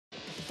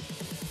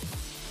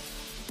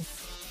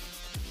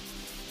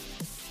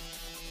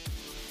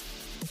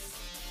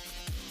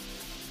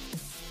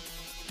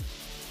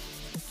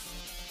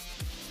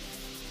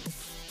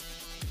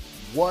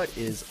What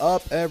is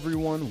up,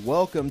 everyone?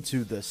 Welcome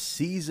to the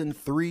Season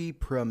 3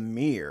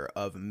 premiere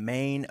of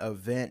Main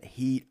Event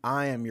Heat.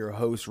 I am your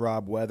host,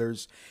 Rob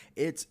Weathers.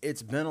 It's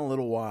been a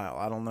little while.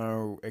 I don't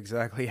know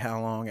exactly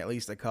how long, at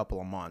least a couple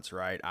of months,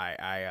 right?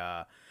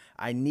 I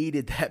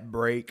needed that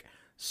break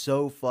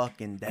so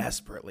fucking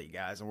desperately,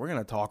 guys, and we're going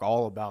to talk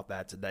all about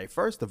that today.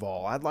 First of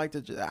all, I'd like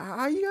to...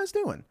 How you guys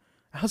doing?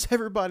 How's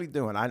everybody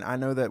doing? I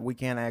know that we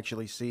can't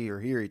actually see or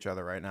hear each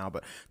other right now,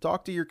 but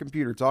talk to your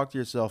computer, talk to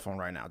your cell phone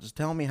right now. Just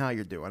tell me how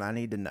you're doing. I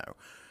need to know.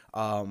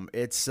 I'm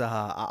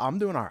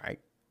doing all right.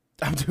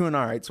 I'm doing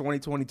all right.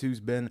 2022's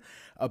been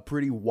a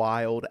pretty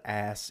wild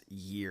ass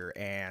year,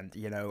 and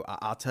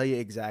I'll tell you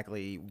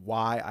exactly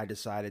why I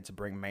decided to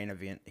bring Main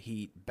Event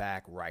Heat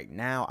back right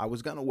now. I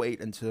was gonna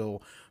wait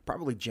until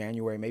probably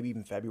January, maybe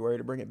even February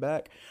to bring it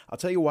back. I'll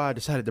tell you why I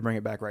decided to bring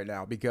it back right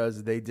now,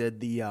 because they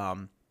did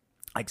the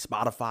like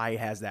Spotify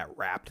has that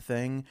Wrapped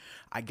thing.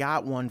 I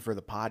got one for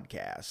the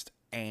podcast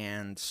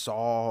and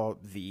saw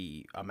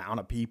the amount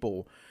of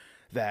people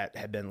that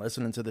had been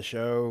listening to the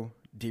show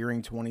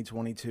during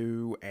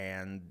 2022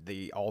 and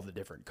all the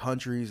different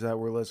countries that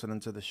were listening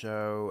to the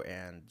show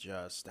and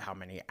just how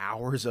many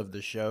hours of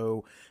the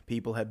show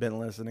people had been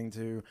listening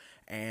to.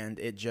 And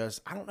it just,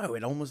 I don't know,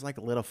 it almost like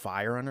lit a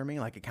fire under me.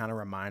 Like it kind of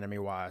reminded me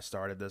why I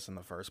started this in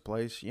the first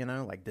place.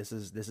 Like this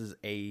is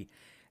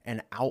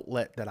an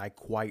outlet that I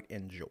quite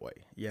enjoy.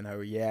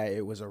 Yeah,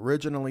 it was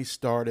originally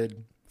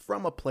started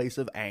from a place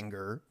of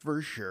anger,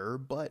 for sure,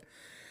 but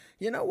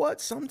you know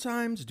what?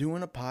 Sometimes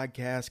doing a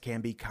podcast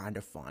can be kind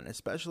of fun,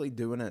 especially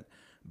doing it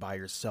by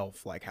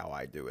yourself like how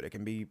I do it. It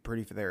can be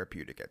pretty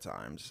therapeutic at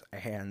times,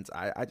 and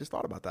I just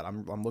thought about that.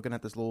 I'm looking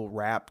at this little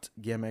Wrapped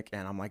gimmick,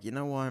 and I'm like, you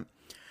know what?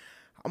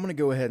 I'm going to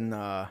go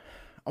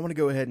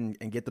ahead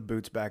and get the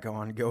boots back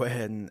on, go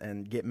ahead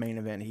and get Main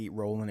Event Heat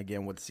rolling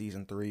again with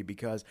Season 3,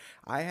 because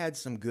I had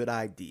some good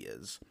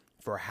ideas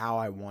for how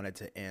I wanted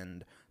to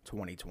end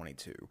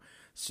 2022.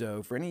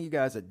 So for any of you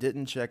guys that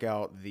didn't check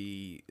out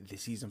the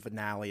season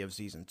finale of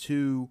Season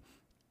 2,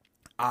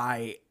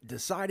 I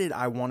decided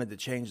I wanted to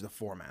change the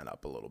format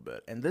up a little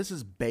bit. And this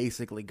is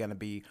basically going to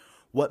be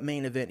what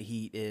Main Event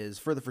Heat is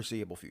for the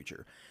foreseeable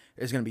future.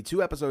 It's going to be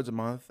 2 episodes a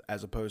month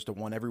as opposed to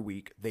 1 every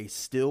week. They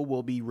still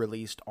will be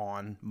released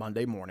on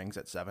Monday mornings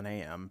at 7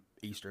 a.m.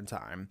 Eastern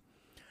Time.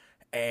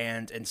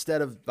 And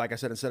instead of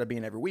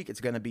being every week,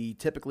 it's going to be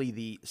typically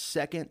the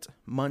second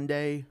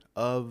Monday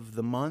of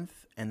the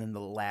month and then the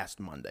last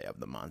Monday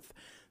of the month.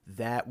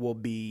 That will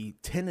be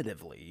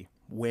tentatively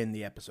when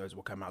the episodes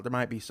will come out. There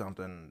might be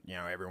something,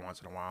 every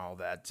once in a while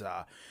that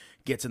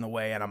gets in the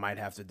way, and I might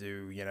have to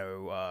do,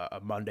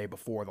 a Monday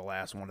before the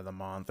last one of the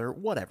month or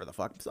whatever the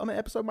fuck. Some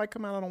episode might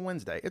come out on a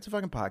Wednesday. It's a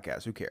fucking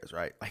podcast. Who cares,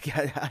 right? Like,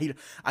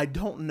 I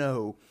don't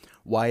know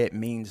why it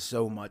means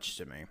so much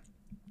to me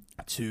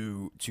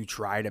to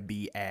try to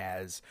be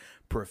as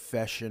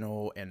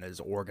professional and as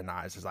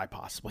organized as I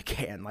possibly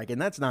can. Like,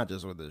 and that's not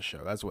just with this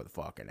show, that's with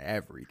fucking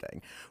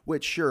everything,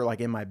 which sure, like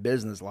in my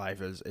business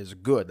life is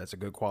good. That's a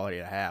good quality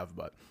to have.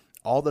 But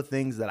all the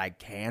things that I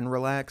can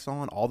relax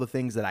on, all the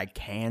things that I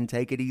can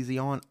take it easy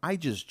on, I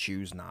just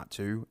choose not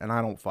to. And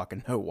I don't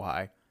fucking know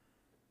why.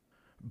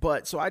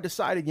 But so I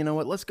decided, you know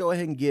what, let's go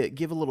ahead and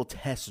give a little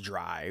test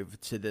drive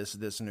to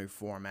this new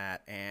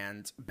format.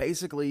 And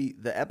basically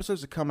the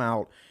episodes that come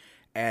out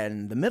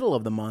and the middle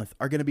of the month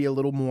are going to be a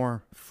little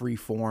more free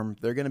form.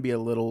 They're going to be a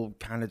little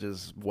kind of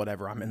just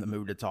whatever I'm in the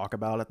mood to talk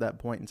about at that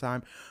point in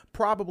time.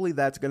 Probably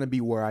that's going to be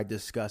where I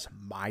discuss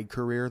my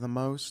career the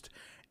most.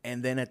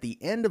 And then at the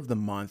end of the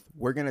month,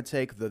 we're going to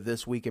take the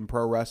This Week in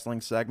Pro Wrestling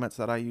segments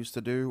that I used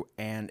to do,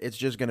 and it's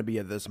just going to be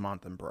a This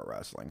Month in Pro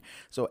Wrestling.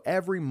 So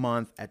every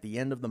month, at the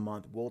end of the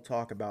month, we'll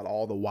talk about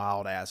all the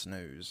wild-ass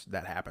news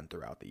that happened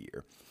throughout the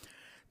year.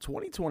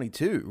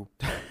 2022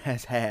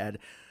 has had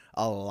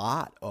a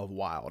lot of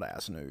wild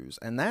ass news,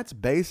 and that's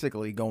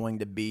basically going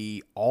to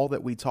be all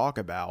that we talk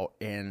about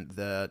in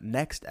the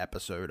next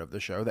episode of the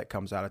show that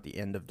comes out at the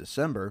end of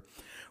December.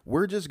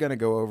 We're just going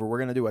to we're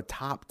going to do a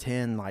top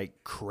 10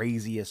 like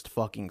craziest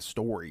fucking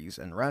stories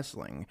in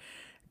wrestling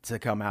to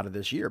come out of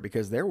this year,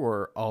 because there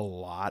were a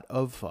lot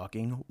of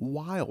fucking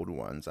wild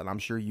ones, and I'm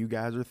sure you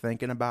guys are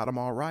thinking about them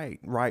all right?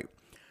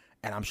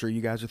 And I'm sure you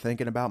guys are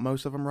thinking about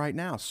most of them right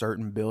now.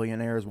 Certain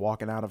billionaires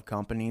walking out of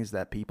companies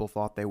that people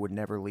thought they would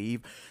never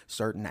leave.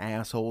 Certain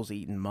assholes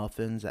eating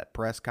muffins at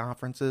press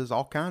conferences.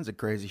 All kinds of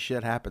crazy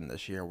shit happened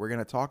this year. We're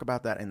going to talk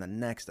about that in the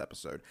next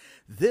episode.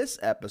 This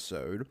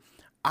episode,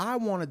 I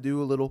want to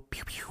do a little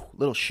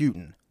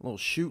shooting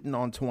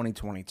on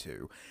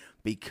 2022.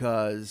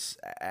 Because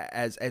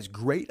as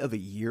great of a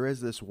year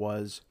as this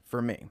was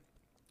for me,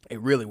 it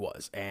really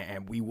was,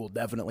 and we will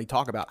definitely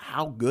talk about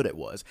how good it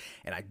was.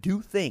 And I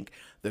do think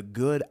the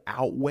good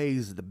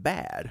outweighs the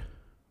bad,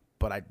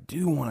 but I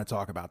do want to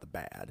talk about the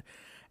bad.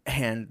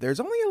 And there's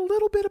only a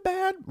little bit of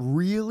bad,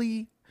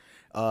 really.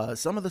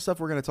 Some of the stuff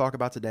we're going to talk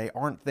about today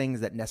aren't things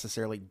that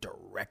necessarily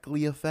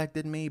directly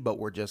affected me, but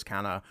were just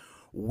kind of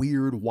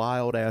weird,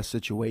 wild-ass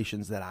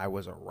situations that I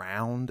was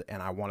around,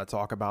 and I want to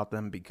talk about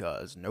them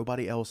because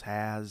nobody else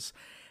has.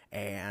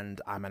 and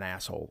I'm an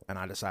asshole, and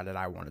I decided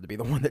I wanted to be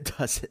the one that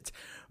does it.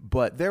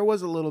 But there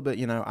was a little bit,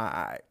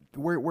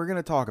 we're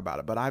gonna talk about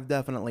it, but I've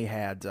definitely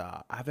had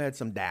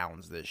some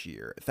downs this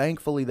year.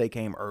 Thankfully, they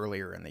came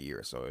earlier in the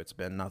year, so it's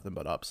been nothing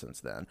but up since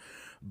then.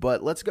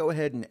 But let's go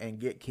ahead and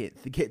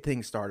get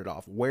things started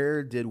off.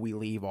 Where did we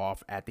leave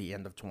off at the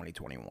end of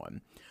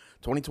 2021?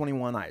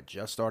 2021, I had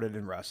just started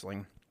in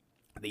wrestling.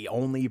 The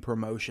only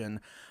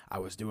promotion I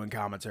was doing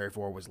commentary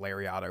for was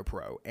Lariato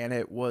Pro, and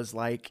it was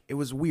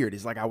weird.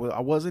 It's like I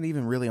wasn't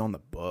even really on the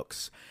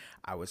books.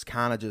 I was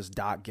kind of just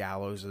Doc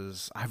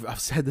Gallows's. I've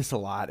said this a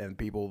lot, and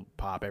people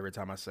pop every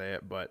time I say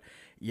it, but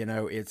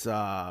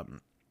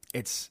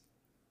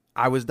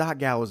I was Doc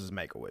Gallows's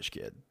Make-A-Wish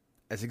kid.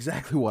 That's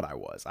exactly what I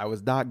was. I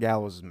was Doc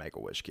Gallows'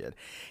 Make-A-Wish kid.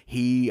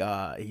 He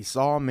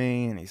saw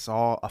me, and he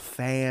saw a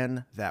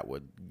fan that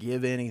would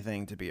give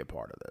anything to be a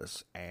part of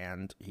this,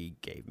 and he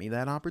gave me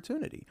that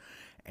opportunity.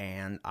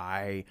 And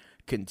I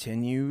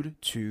continued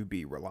to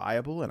be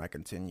reliable, and I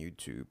continued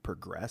to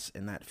progress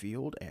in that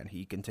field, and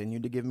he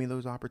continued to give me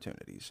those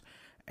opportunities.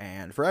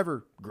 And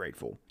forever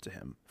grateful to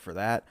him for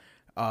that.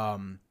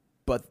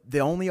 But the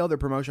only other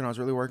promotion I was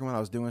really working with, I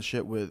was doing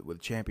shit with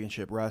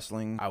Championship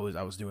Wrestling. I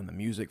was doing the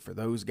music for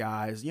those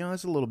guys.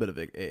 It's a little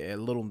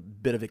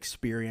bit of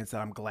experience that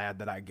I'm glad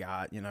that I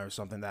got.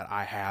 Something that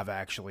I have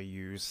actually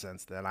used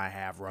since then. I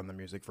have run the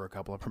music for a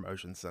couple of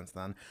promotions since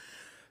then.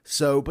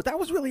 So, but that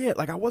was really it.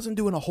 Like, I wasn't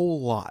doing a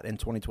whole lot in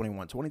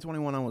 2021.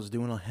 2021, I was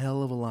doing a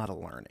hell of a lot of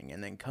learning.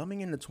 And then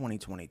coming into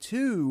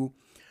 2022,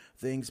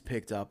 things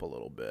picked up a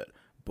little bit.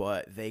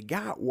 But they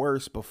got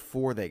worse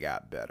before they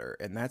got better,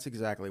 and that's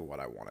exactly what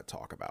I want to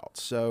talk about.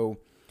 So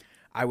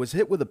I was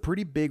hit with a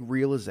pretty big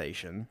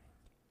realization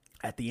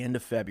at the end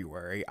of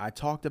February. I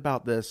talked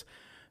about this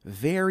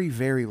very,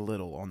 very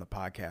little on the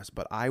podcast,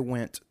 but I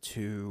went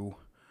to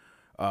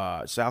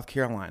South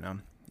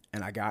Carolina,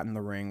 and I got in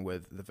the ring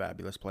with the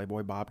fabulous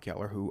Playboy Bob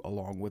Keller, who,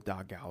 along with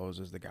Doc Gallows,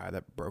 is the guy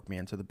that broke me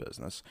into the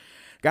business.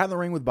 Got in the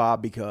ring with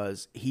Bob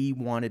because he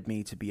wanted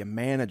me to be a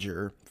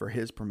manager for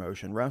his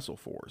promotion,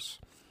 WrestleForce.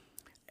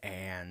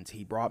 And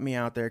he brought me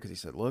out there because he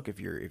said, look, if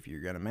you're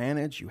going to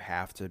manage, you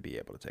have to be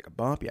able to take a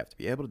bump. You have to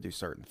be able to do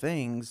certain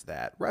things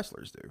that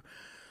wrestlers do.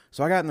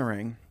 So I got in the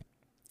ring,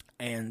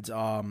 and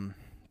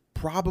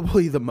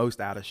probably the most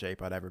out of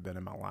shape I'd ever been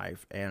in my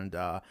life. And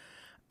I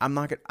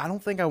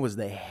don't think I was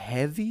the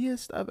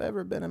heaviest I've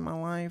ever been in my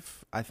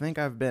life. I think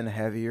I've been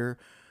heavier,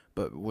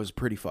 but was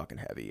pretty fucking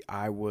heavy.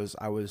 I was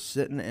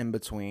sitting in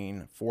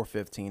between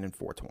 415 and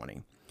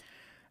 420.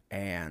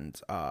 And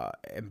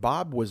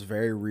Bob was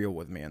very real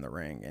with me in the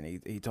ring, and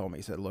he told me,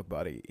 he said, look,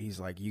 buddy,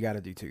 he's like, you got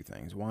to do two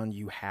things. One,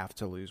 you have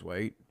to lose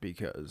weight,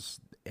 because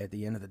at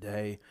the end of the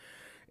day,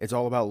 it's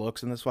all about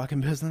looks in this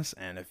fucking business,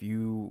 and if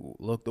you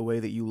look the way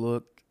that you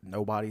look,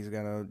 nobody's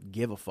going to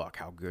give a fuck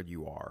how good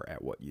you are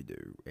at what you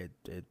do.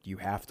 You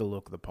have to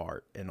look the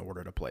part in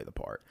order to play the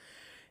part.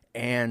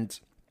 And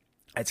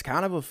it's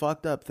kind of a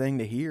fucked up thing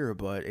to hear,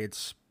 but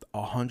it's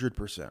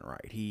 100%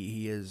 right.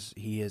 He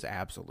is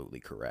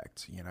absolutely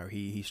correct.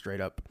 He straight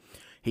up,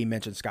 he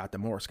mentioned Scott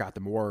D'Amore. Scott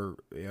D'Amore,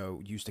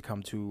 used to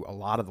come to a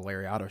lot of the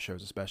Lariato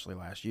shows, especially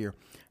last year.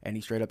 And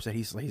he straight up said,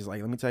 he's like,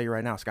 let me tell you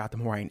right now, Scott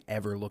D'Amore ain't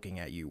ever looking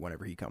at you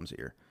whenever he comes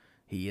here.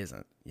 He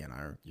isn't.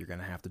 You're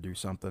gonna have to do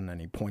something. And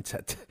he points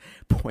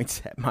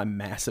at my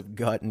massive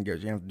gut and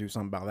goes, you have to do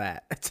something about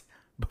that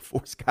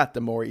before Scott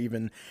D'Amore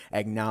even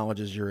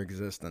acknowledges your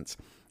existence.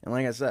 And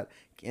like I said,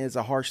 it's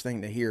a harsh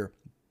thing to hear,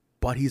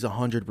 but he's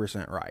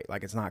 100% right.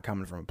 Like, it's not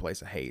coming from a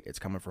place of hate. It's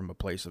coming from a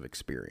place of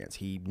experience.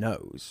 He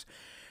knows.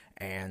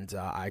 And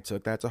I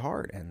took that to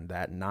heart. And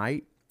that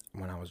night,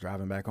 when I was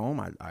driving back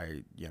home,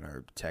 I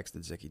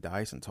texted Zicky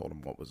Dice and told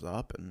him what was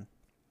up.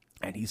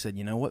 And he said,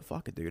 you know what?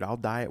 Fuck it, dude. I'll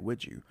diet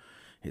with you.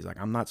 He's like,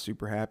 I'm not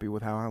super happy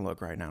with how I look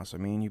right now, so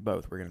me and you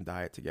both, we're going to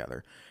diet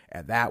together.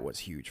 And that was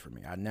huge for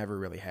me. I never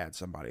really had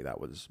somebody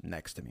that was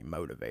next to me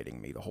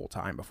motivating me the whole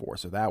time before,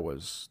 so that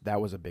was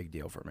a big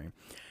deal for me.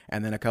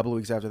 And then a couple of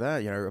weeks after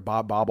that,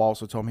 Bob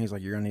also told me, he's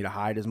like, you're going to need to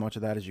hide as much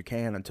of that as you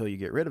can until you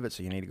get rid of it,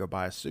 so you need to go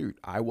buy a suit.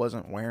 I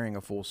wasn't wearing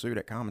a full suit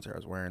at commentary. I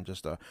was wearing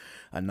just a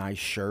nice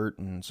shirt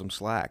and some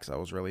slacks. That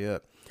was really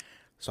it.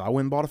 So I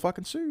went and bought a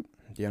fucking suit,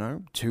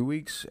 2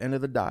 weeks into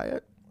the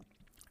diet.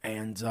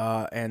 And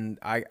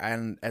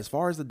as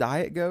far as the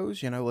diet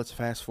goes, let's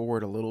fast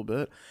forward a little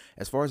bit.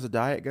 As far as the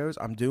diet goes,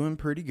 I'm doing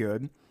pretty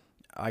good.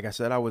 Like I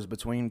said, I was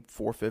between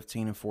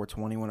 415 and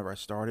 420 whenever I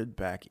started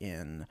back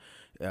in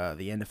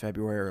the end of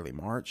February, early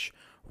March.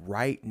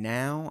 Right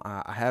now,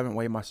 I haven't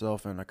weighed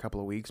myself in a couple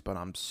of weeks, but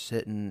I'm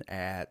sitting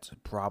at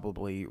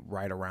probably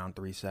right around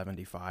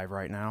 375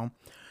 right now.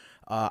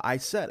 I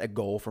set a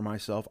goal for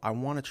myself. I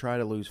want to try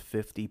to lose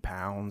 50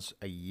 pounds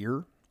a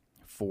year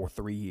for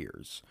 3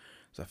 years.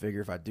 So I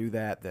figure if I do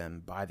that,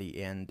 then by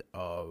the end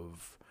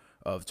of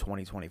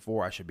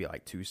 2024, I should be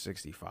like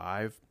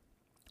 265.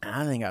 And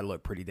I think I'd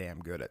look pretty damn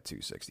good at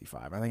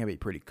 265. I think I'd be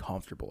pretty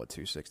comfortable at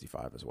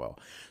 265 as well.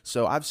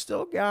 So I've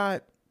still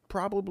got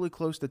probably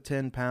close to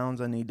 10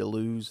 pounds I need to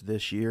lose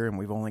this year, and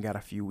we've only got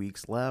a few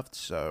weeks left,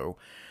 so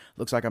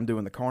looks like I'm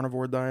doing the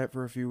carnivore diet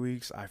for a few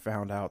weeks. I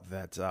found out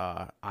that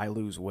I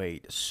lose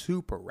weight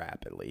super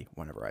rapidly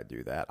whenever I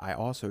do that. I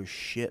also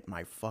shit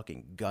my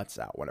fucking guts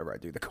out whenever I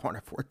do the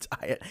carnivore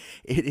diet.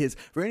 It is,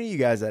 for any of you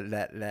guys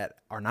that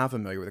are not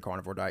familiar with the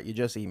carnivore diet, you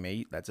just eat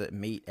meat. That's it.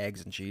 Meat,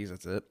 eggs, and cheese.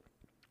 That's it.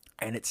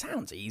 And it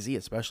sounds easy,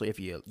 especially if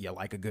you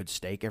like a good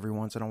steak every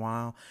once in a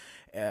while.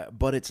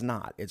 But it's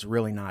not. It's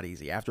really not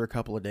easy. After a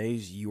couple of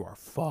days, you are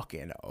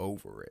fucking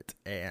over it.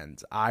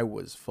 And I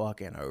was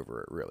fucking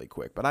over it really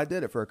quick. But I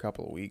did it for a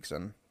couple of weeks.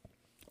 And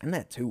in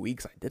that 2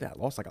 weeks, I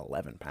lost like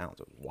 11 pounds.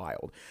 It was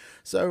wild.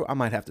 So I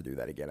might have to do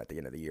that again at the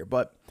end of the year.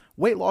 But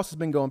weight loss has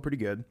been going pretty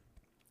good.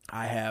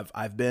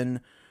 I've been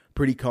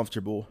pretty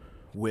comfortable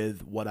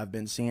with what I've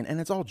been seeing, and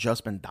it's all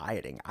just been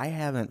dieting. I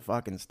haven't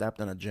fucking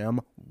stepped in a gym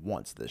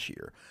once this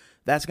year.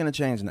 That's going to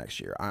change next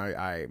year.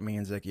 Me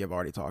and Zicky have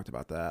already talked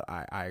about that.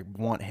 I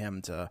want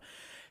him to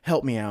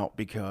help me out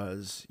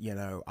because,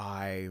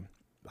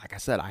 like I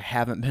said, I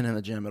haven't been in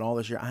the gym at all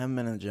this year. I haven't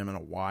been in the gym in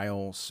a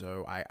while,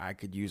 so I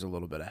could use a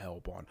little bit of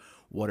help on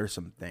what are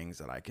some things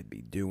that I could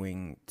be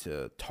doing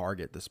to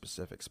target the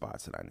specific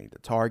spots that I need to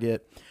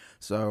target.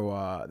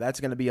 So that's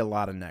going to be a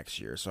lot of next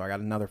year. So I got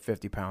another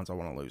 50 pounds I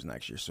want to lose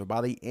next year. So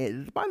by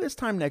this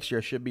time next year,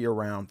 I should be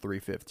around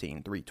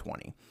 315,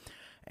 320.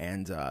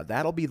 And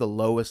that'll be the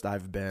lowest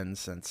I've been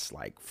since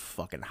like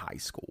fucking high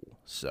school.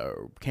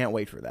 So can't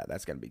wait for that.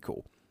 That's going to be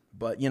cool.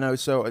 But,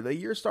 so the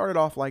year started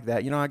off like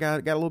that. I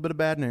got a little bit of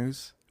bad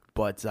news.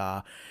 But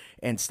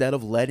instead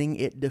of letting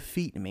it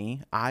defeat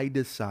me, I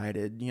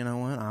decided, you know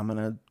what, I'm going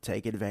to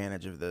take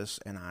advantage of this.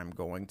 And I'm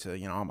going to,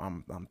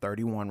 I'm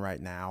 31 right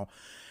now.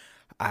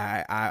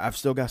 I've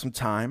still got some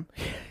time.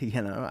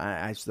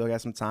 I still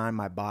got some time.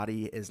 My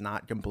body is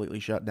not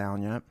completely shut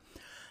down yet.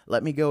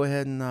 Let me go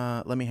ahead and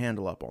let me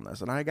handle up on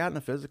this. And I got in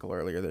a physical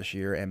earlier this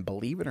year, and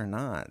believe it or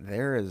not,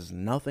 there is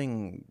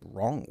nothing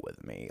wrong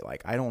with me.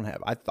 Like, I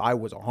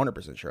was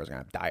 100% sure I was going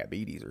to have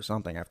diabetes or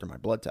something after my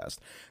blood test.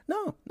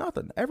 No,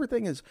 nothing.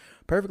 Everything is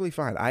perfectly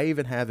fine. I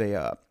even have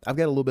I've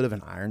got a little bit of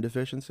an iron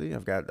deficiency.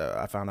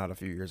 I found out a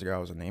few years ago I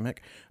was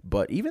anemic,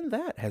 but even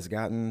that has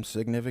gotten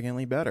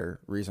significantly better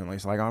recently.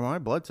 So, like, my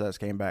blood test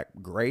came back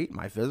great.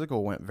 My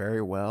physical went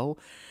very well.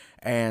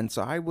 And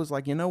so I was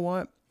like, you know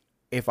what?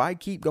 If I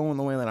keep going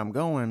the way that I'm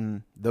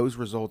going, those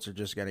results are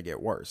just going to get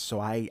worse.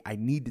 So I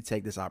need to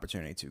take this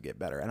opportunity to get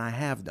better. And I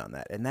have done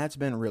that. And that's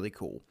been really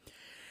cool.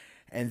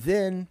 And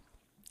then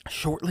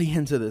shortly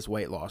into this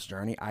weight loss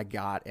journey, I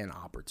got an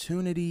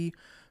opportunity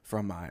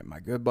from my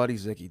good buddy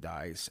Zicky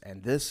Dice.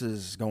 And this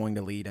is going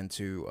to lead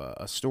into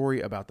a story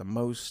about the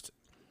most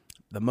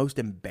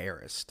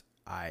embarrassed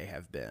I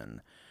have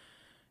been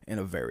in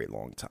a very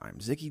long time.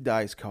 Zicky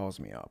Dice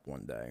calls me up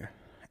one day.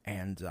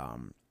 And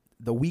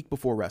the week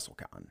before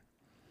WrestleCon,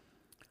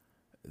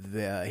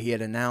 he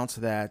had announced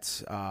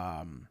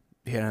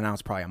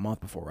probably a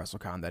month before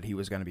WrestleCon that he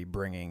was going to be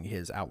bringing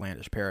his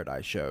Outlandish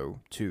Paradise show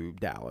to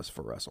Dallas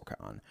for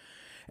WrestleCon.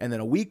 And then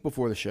a week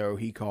before the show,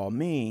 he called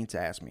me to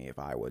ask me if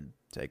I would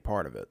take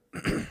part of it.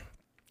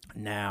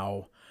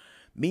 Now,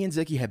 me and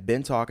Zicky have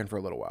been talking for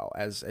a little while.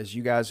 As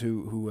you guys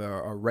who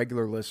are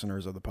regular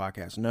listeners of the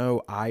podcast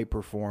know, I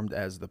performed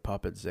as the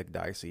puppet Zick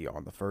Dicey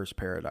on the first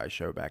Paradise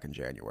show back in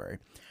January.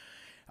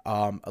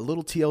 A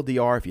little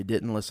TLDR if you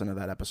didn't listen to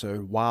that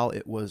episode. While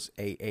it was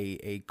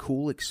a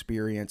cool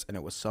experience and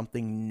it was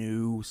something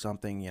new,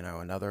 something,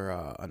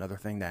 another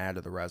thing to add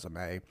to the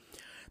resume,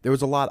 there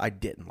was a lot I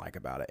didn't like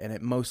about it, and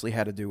it mostly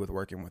had to do with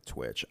working with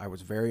Twitch. I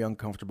was very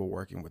uncomfortable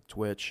working with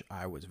Twitch.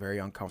 I was very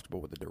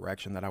uncomfortable with the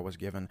direction that I was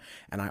given,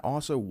 and I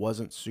also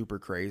wasn't super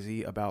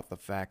crazy about the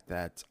fact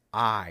that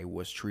I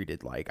was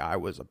treated like I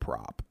was a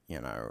prop,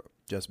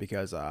 just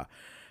because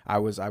I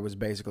was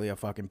basically a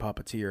fucking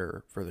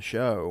puppeteer for the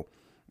show.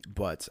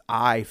 But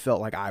I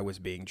felt like I was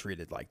being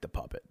treated like the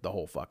puppet the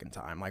whole fucking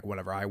time. Like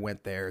whenever I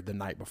went there the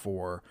night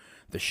before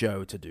the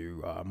show to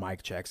do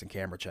mic checks and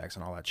camera checks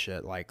and all that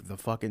shit, like the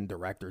fucking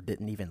director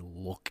didn't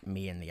even look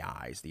me in the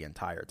eyes the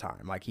entire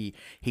time. Like he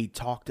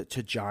talked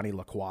to Johnny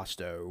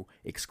LaQuasto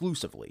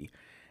exclusively.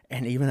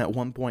 And even at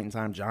one point in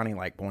time, Johnny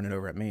like pointed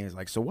over at me. He's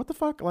like, "So what the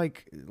fuck?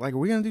 Like are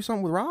we gonna do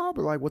something with Rob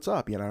or like what's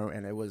up?"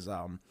 And it was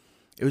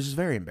just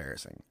very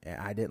embarrassing.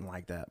 I didn't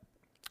like that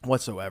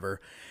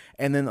whatsoever.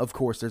 And then of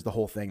course there's the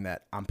whole thing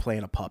that I'm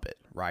playing a puppet,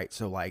 right?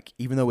 So like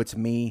even though it's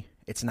me,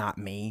 it's not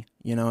me,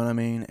 you know what I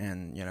mean?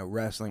 And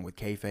wrestling with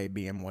kayfabe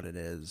being what it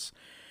is,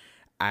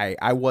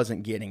 I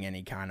wasn't getting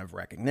any kind of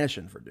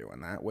recognition for doing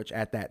that, which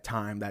at that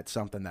time that's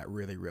something that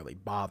really, really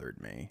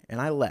bothered me.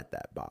 And I let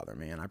that bother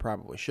me, and I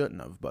probably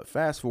shouldn't have. But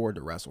fast forward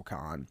to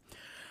WrestleCon,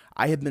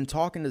 I had been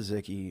talking to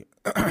Zicky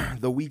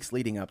the weeks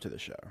leading up to the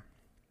show.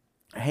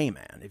 Hey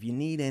man, if you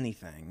need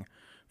anything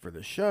for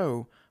the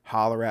show,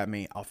 holler at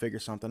me. I'll figure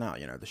something out.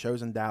 The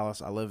show's in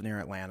Dallas. I live near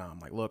Atlanta. I'm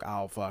like, look,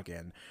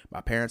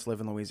 my parents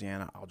live in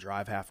Louisiana. I'll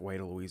drive halfway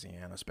to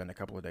Louisiana, spend a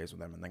couple of days with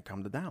them, and then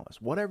come to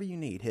Dallas. Whatever you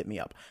need, hit me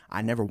up.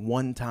 I never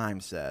one time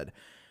said,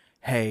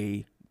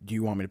 hey, do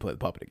you want me to play the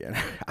puppet again?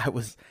 I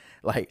was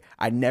like,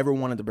 I never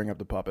wanted to bring up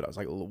the puppet. I was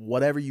like,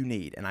 whatever you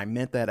need. And I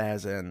meant that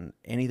as in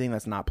anything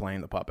that's not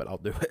playing the puppet, I'll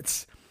do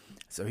it.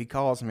 So he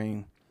calls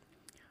me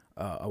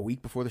a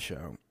week before the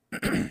show,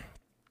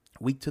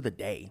 week to the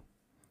day.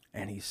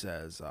 And he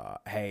says,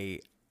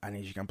 hey, I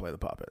need you to come play the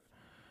puppet.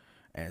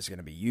 And it's going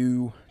to be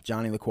you,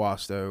 Johnny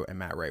LaQuasto, and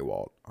Matt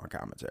Raywalt on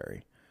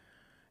commentary.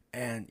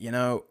 And, you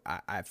know,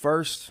 at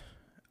first,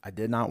 I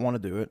did not want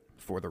to do it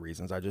for the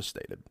reasons I just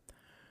stated.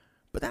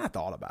 But then I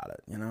thought about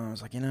it. You know, I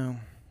was like, you know,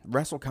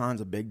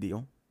 WrestleCon's a big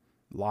deal.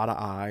 A lot of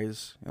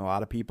eyes, you know, a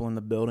lot of people in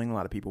the building, a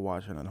lot of people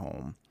watching at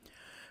home.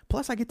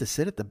 Plus, I get to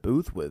sit at the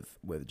booth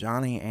with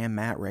Johnny and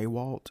Matt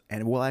Raywalt,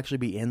 and we'll actually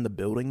be in the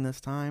building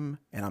this time,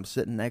 and I'm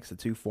sitting next to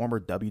two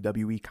former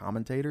WWE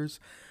commentators.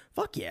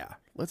 Fuck yeah,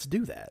 let's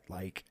do that.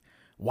 Like,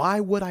 why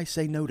would I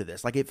say no to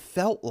this? Like, it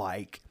felt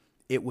like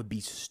it would be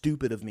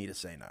stupid of me to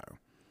say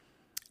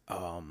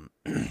no.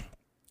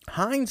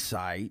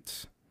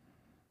 Hindsight,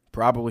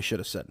 probably should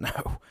have said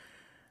no.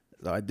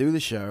 So I do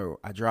the show,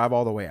 I drive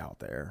all the way out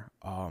there,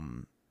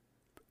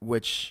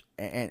 which,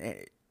 and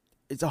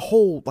it's a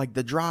whole, like,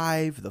 the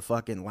drive, the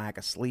fucking lack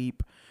of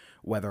sleep,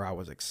 whether I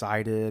was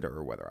excited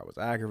or whether I was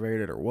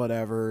aggravated or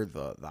whatever.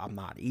 I'm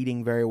not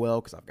eating very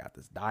well because I've got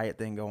this diet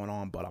thing going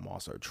on, but I'm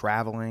also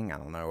traveling. I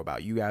don't know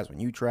about you guys when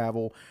you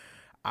travel.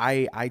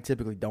 I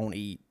typically don't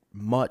eat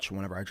much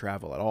whenever I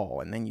travel at all,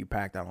 and then you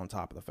pack that on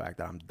top of the fact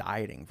that I'm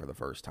dieting for the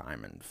first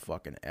time in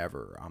fucking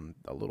ever. I'm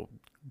a little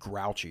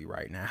grouchy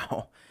right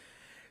now.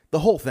 The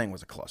whole thing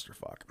was a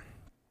clusterfuck.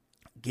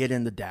 Get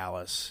into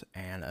Dallas,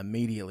 and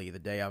immediately the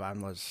day of,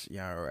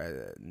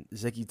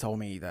 Zicky told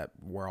me that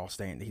we're all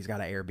staying. He's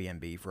got an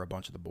Airbnb for a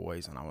bunch of the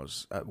boys, and I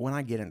was when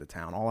I get into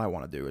town, all I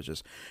want to do is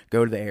just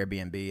go to the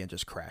Airbnb and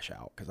just crash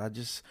out, because I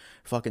just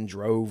fucking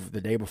drove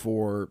the day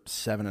before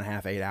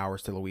 7.5, 8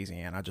 hours to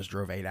Louisiana. I just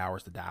drove 8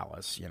 hours to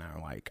Dallas. You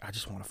know, like, I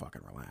just want to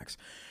fucking relax.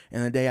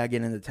 And the day I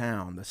get into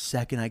town, the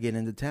second I get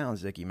into town,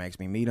 Zicky makes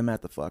me meet him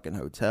at the fucking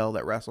hotel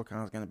that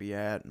WrestleCon's going to be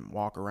at and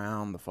walk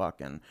around the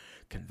fucking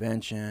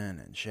convention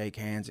and shake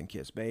hands and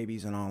kiss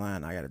babies and all that.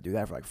 And I got to do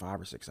that for like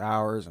 5 or 6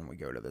 hours. And we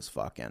go to this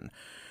fucking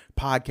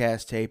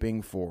podcast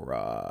taping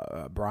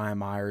for Brian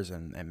Myers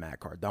and Matt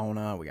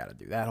Cardona. We got to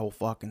do that whole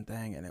fucking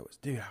thing. And it was,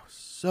 dude, I was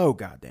so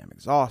goddamn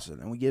exhausted.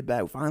 And we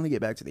finally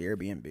get back to the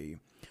Airbnb.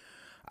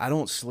 I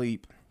don't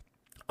sleep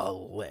a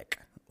lick.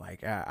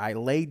 Like, I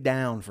laid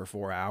down for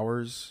 4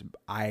 hours.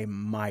 I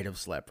might have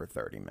slept for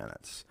 30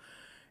 minutes.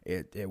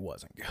 It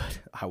wasn't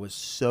good. I was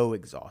so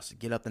exhausted.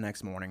 Get up the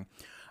next morning.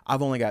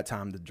 I've only got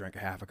time to drink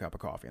half a cup of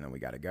coffee, and then we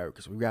got to go,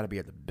 because we've got to be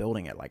at the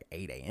building at like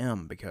 8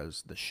 a.m.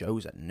 because the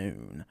show's at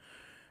noon.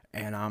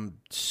 And I'm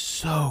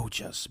so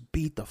just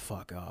beat the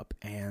fuck up,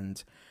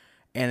 and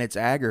it's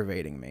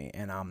aggravating me.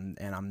 And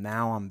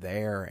I'm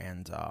there,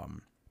 and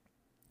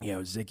you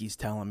know, Zicky's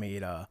telling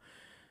me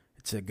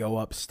to go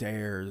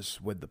upstairs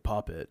with the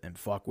puppet and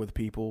fuck with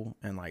people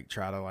and like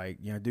try to, like,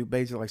 you know, do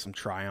basically like some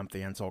Triumph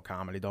the Insult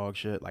Comedy Dog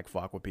shit, like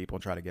fuck with people,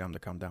 try to get them to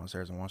come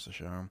downstairs and watch the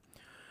show.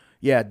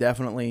 Yeah,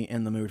 definitely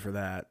in the mood for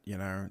that. You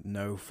know,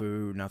 no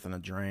food, nothing to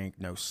drink,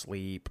 no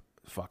sleep,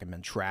 fucking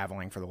been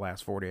traveling for the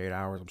last 48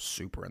 hours. I'm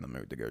super in the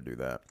mood to go do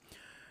that.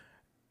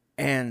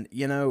 And,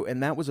 you know,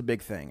 and that was a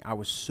big thing. I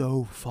was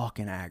so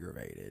fucking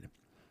aggravated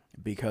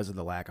because of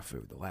the lack of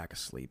food, the lack of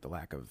sleep, the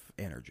lack of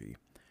energy.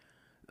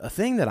 A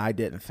thing that I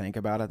didn't think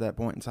about at that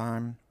point in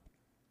time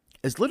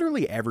is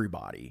literally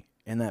everybody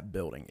in that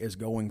building is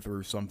going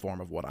through some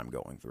form of what I'm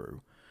going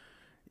through.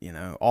 You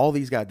know, all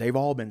these guys, they've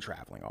all been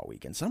traveling all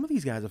weekend. Some of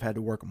these guys have had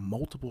to work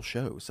multiple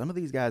shows. Some of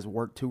these guys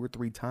worked 2 or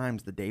 3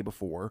 times the day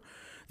before.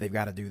 They've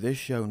got to do this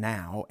show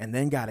now, and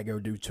then got to go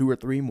do 2 or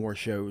 3 more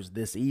shows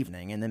this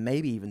evening, and then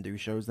maybe even do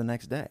shows the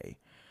next day.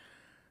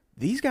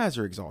 These guys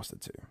are exhausted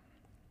too.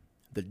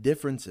 The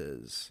difference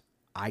is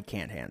I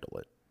can't handle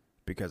it,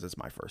 because it's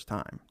my first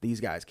time. These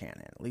guys can't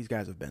handle it. These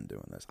guys have been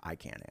doing this. I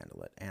can't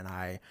handle it. And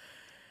I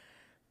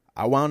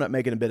wound up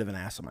making a bit of an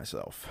ass of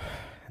myself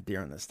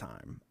during this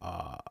time.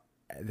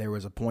 There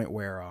was a point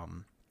where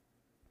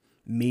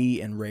me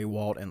and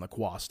Raywalt and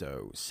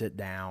LaQuasto sit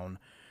down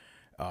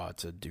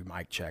to do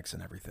mic checks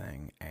and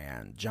everything.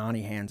 And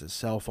Johnny hands his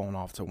cell phone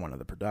off to one of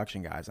the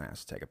production guys and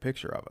asks to take a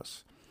picture of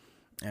us.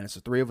 And it's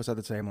the 3 of us at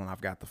the table, and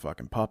I've got the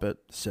fucking puppet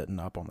sitting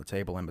up on the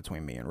table in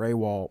between me and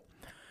Raywalt.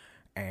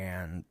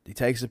 And he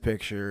takes a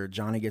picture.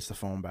 Johnny gets the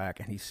phone back,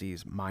 and he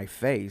sees my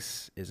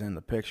face is in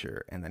the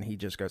picture. And then he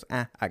just goes,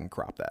 I can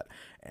crop that.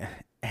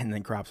 And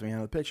then crops me out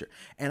of the picture.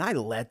 And I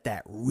let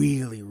that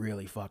really,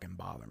 really fucking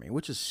bother me,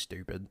 which is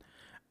stupid.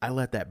 I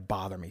let that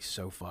bother me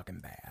so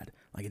fucking bad.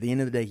 Like, at the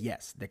end of the day,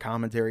 yes, the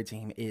commentary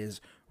team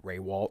is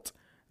Raywalt,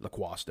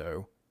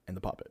 LaQuasto, and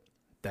the puppet.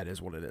 That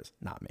is what it is,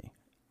 not me.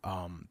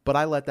 But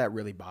I let that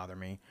really bother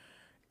me.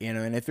 You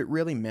know, and if it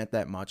really meant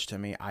that much to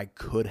me, I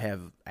could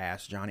have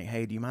asked Johnny,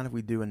 hey, do you mind if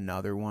we do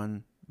another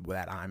one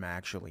that I'm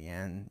actually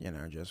in, you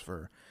know, just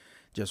for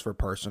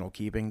personal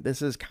keeping?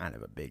 This is kind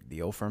of a big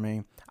deal for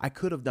me. I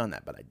could have done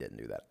that, but I didn't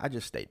do that. I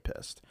just stayed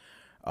pissed.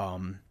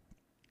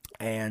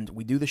 And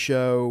we do the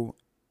show.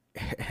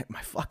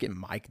 My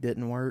fucking mic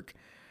didn't work.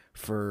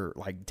 for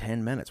like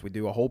 10 minutes. We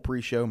do a whole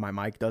pre-show. My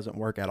mic doesn't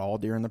work at all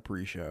during the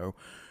pre-show.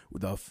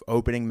 The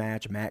opening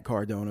match, Matt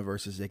Cardona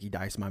versus Zicky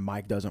Dice, my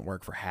mic doesn't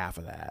work for half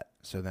of that.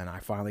 So then I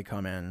finally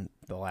come in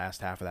the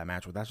last half of that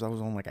match. That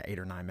was only like an 8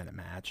 or 9 minute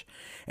match.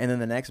 And then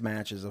the next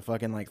match is a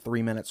fucking like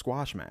 3-minute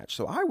squash match.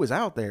 So I was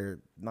out there,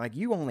 like,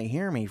 you only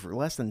hear me for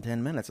less than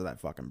 10 minutes of that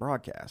fucking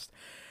broadcast.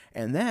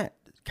 And that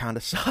kind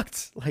of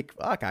sucked. Like,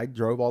 fuck, I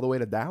drove all the way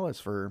to Dallas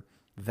for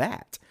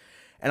that.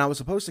 And I was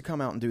supposed to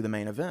come out and do the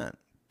main event,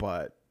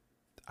 but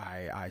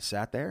I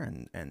sat there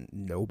and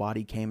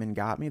nobody came and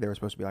got me. There was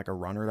supposed to be like a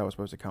runner that was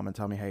supposed to come and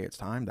tell me, hey, it's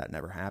time. That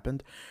never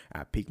happened.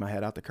 I peeked my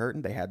head out the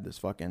curtain. They had this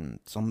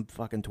some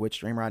fucking Twitch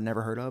streamer I'd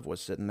never heard of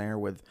was sitting there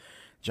with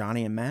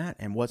Johnny and Matt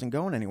and wasn't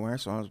going anywhere.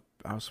 So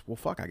I was well,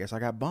 fuck, I guess I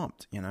got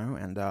bumped, you know?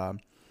 And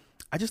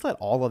I just let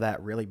all of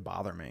that really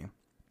bother me.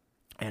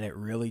 And it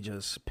really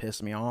just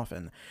pissed me off.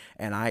 And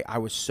I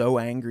was so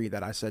angry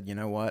that I said, you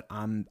know what,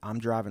 I'm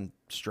driving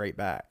straight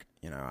back.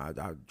 You know,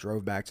 I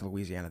drove back to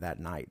Louisiana that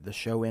night. The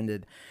show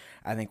ended.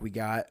 I think we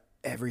got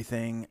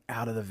everything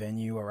out of the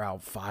venue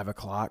around 5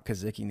 o'clock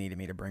because Zicky needed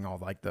me to bring all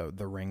like the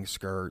ring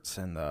skirts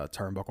and the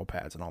turnbuckle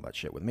pads and all that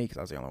shit with me because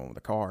I was the only one with the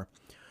car.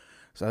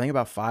 So I think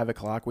about 5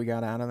 o'clock we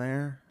got out of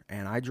there,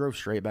 and I drove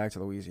straight back to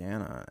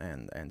Louisiana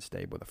and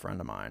stayed with a friend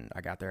of mine.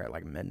 I got there at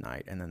like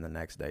midnight, and then the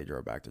next day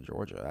drove back to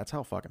Georgia. That's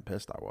how fucking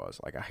pissed I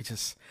was. Like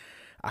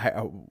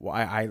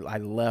I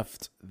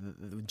left,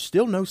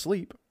 still no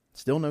sleep.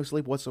 Still no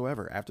sleep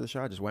whatsoever. After the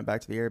show, I just went back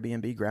to the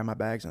Airbnb, grabbed my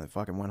bags, and then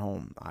fucking went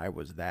home. I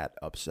was that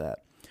upset.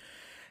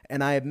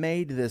 And I had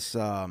made this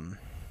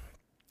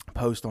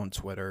post on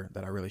Twitter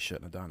that I really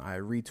shouldn't have done. I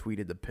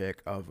retweeted the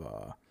pic of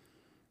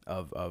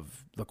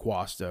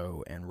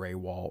LaQuasto and Ray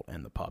Walt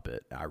and the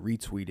puppet. I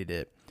retweeted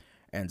it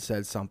and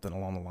said something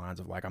along the lines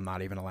of like, I'm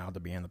not even allowed to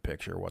be in the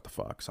picture. What the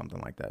fuck? Something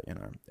like that, you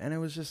know? And it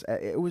was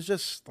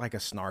just like a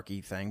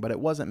snarky thing, but it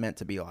wasn't meant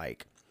to be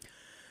like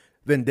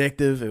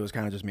vindictive. It was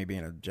kind of just me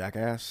being a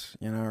jackass,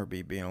 you know, or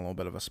being a little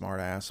bit of a smart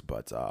ass.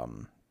 But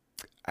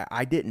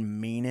I didn't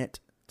mean it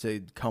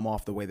to come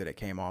off the way that it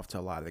came off to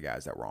a lot of the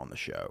guys that were on the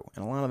show,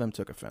 and a lot of them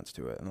took offense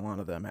to it, and a lot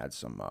of them had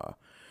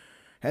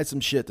some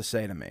shit to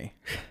say to me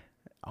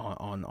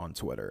on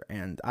Twitter,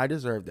 and I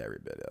deserved every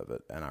bit of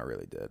it, and I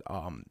really did.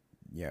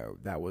 You know,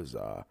 that was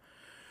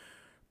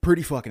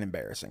pretty fucking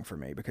embarrassing for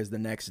me because the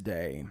next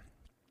day,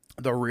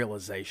 the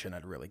realization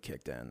had really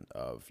kicked in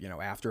of, you know,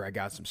 after I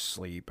got some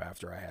sleep,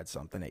 after I had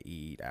something to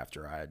eat,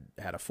 after I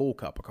had a full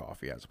cup of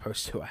coffee as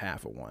opposed to a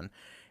half of one,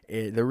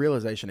 the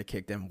realization had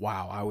kicked in,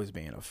 wow, I was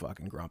being a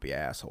fucking grumpy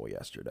asshole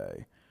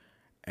yesterday.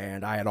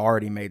 And I had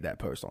already made that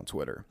post on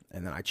Twitter.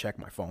 And then I checked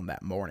my phone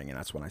that morning, and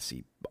that's when I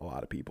see a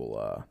lot of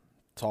people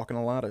talking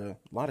a lot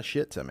of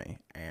shit to me.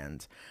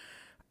 And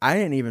I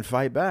didn't even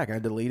fight back. I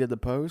deleted the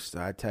post.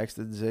 I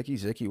texted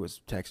Zicky. Zicky was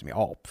texting me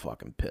all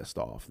fucking pissed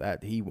off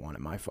that he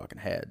wanted my fucking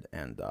head.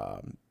 And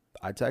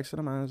I texted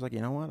him. And I was like,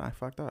 you know what? I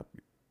fucked up.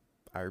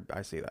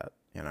 I see that.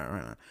 You know,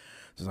 and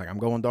it's like, I'm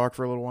going dark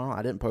for a little while.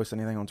 I didn't post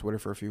anything on Twitter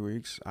for a few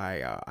weeks.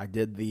 I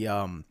did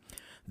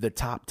the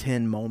top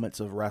 10 moments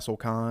of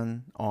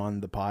WrestleCon on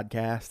the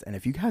podcast. And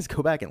if you guys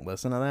go back and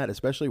listen to that,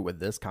 especially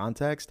with this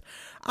context,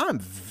 I'm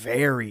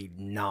very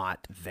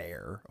not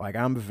there. Like,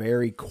 I'm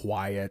very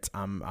quiet.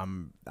 I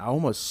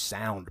almost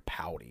sound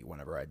pouty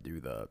whenever I do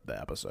the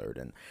episode.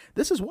 And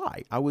this is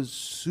why I was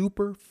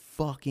super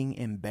fucking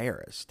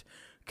embarrassed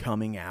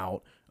coming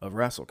out of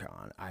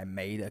WrestleCon. I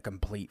made a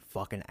complete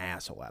fucking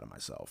asshole out of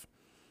myself.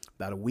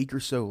 About a week or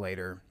so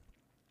later,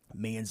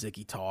 me and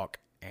Zicky talk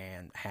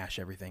and hash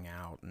everything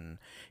out, and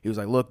he was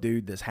like, look,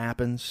 dude, this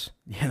happens,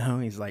 you know.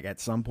 He's like, at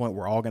some point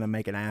we're all gonna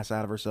make an ass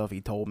out of ourselves.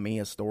 He told me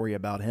a story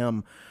about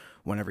him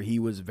whenever he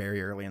was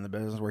very early in the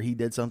business where he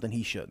did something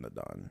he shouldn't have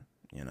done,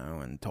 you know,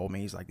 and told me,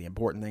 he's like, the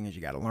important thing is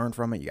you got to learn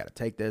from it. You got to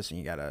take this and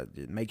you got to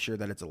make sure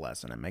that it's a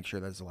lesson, and make sure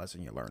that it's a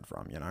lesson you learn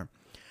from, you know.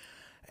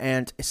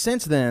 And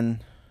since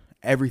then,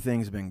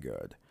 everything's been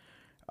good,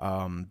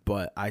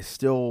 but I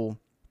still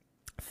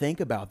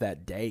think about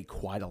that day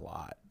quite a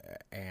lot.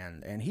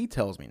 And he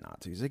tells me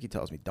not to. Zicky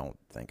tells me don't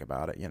think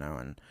about it, you know,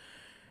 and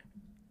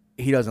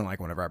he doesn't like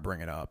whenever I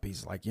bring it up.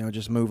 He's like, you know,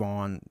 just move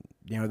on.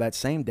 You know, that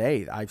same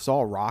day I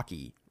saw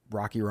Rocky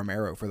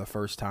Romero for the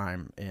first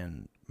time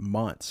in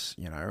months,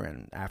 you know,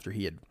 and after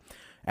he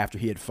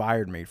had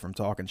fired me from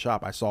Talking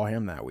Shop, I saw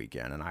him that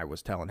weekend, and I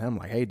was telling him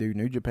like, hey dude,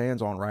 New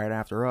Japan's on right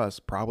after us,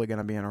 probably going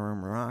to be in a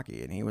room with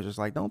Rocky. And he was just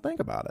like, don't think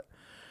about it.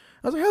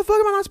 I was like, how the fuck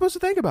am I not supposed to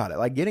think about it?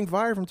 Like, getting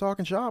fired from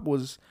Talking Shop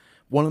was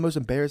one of the most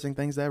embarrassing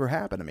things that ever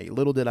happened to me.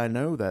 Little did I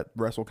know that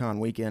WrestleCon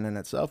weekend in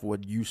itself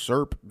would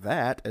usurp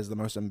that as the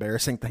most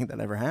embarrassing thing that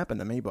ever happened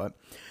to me. But,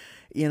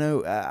 you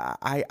know,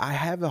 I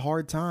have a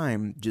hard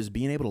time just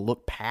being able to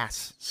look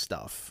past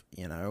stuff,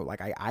 you know.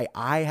 Like,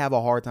 I have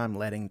a hard time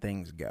letting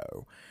things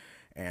go.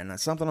 And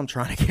that's something I'm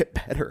trying to get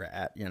better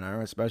at, you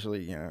know,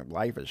 especially, you know,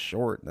 life is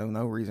short. There's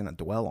no reason to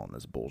dwell on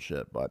this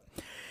bullshit. But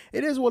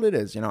it is what it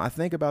is. You know, I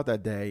think about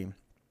that day.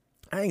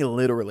 I think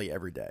literally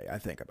every day I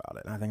think about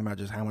it. And I think about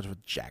just how much of a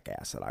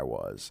jackass that I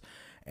was.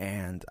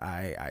 And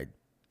I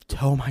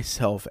tell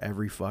myself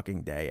every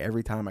fucking day,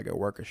 every time I go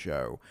work a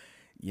show,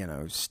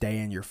 stay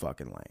in your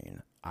fucking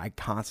lane. I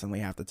constantly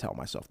have to tell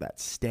myself that.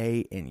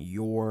 Stay in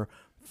your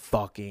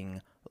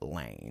fucking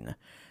lane.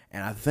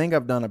 And I think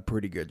I've done a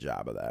pretty good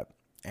job of that.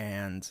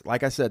 And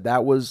like I said,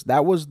 that was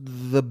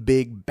the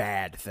big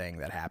bad thing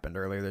that happened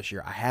earlier this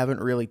year. I haven't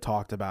really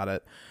talked about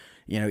it,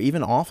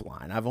 even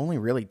offline. I've only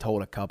really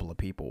told a couple of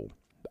people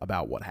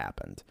about what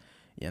happened,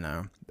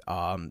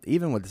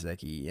 even with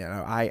Zicky.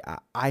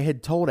 I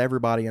had told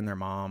everybody and their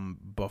mom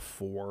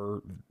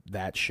before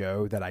that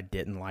show that I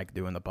didn't like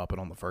doing the puppet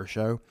on the first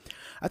show.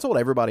 I told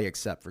everybody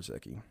except for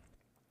Zicky.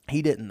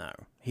 He didn't know.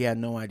 He had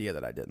no idea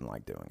that I didn't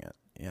like doing it.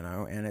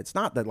 And it's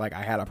not that like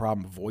I had a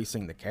problem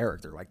voicing the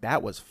character. Like,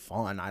 that was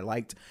fun. I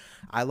liked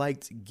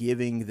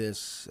giving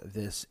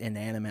this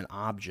inanimate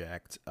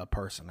object a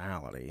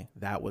personality.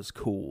 That was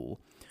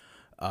cool.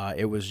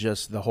 It was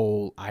just the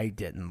whole, I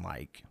didn't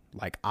like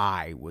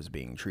I was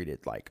being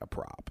treated like a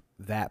prop.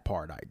 That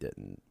part I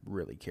didn't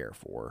really care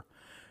for.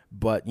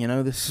 But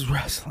this is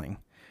wrestling.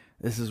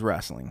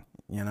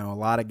 A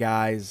lot of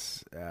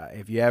guys,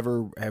 if you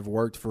ever have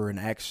worked for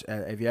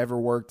if you ever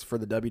worked for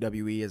the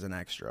WWE as an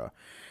extra,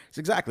 it's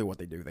exactly what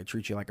they do. They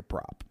treat you like a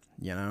prop,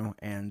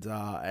 and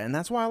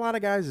that's why a lot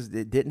of guys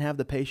didn't have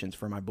the patience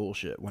for my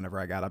bullshit whenever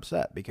I got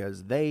upset,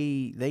 because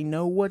they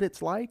know what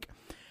it's like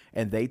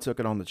and they took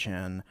it on the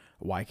chin.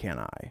 Why can't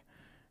I?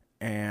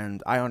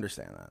 And I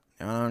understand that.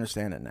 And I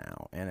understand it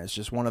now. And it's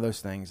just one of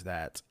those things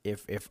that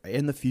if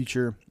in the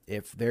future,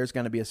 if there's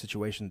going to be a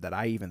situation that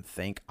I even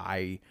think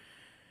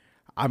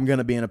I'm going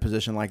to be in a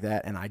position like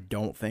that and I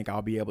don't think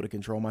I'll be able to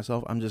control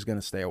myself, I'm just going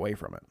to stay away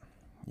from it.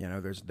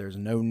 There's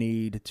no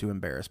need to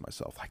embarrass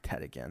myself like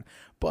that again.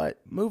 But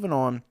moving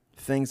on,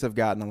 things have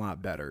gotten a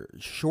lot better.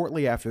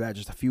 Shortly after that,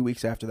 just a few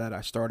weeks after that,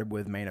 I started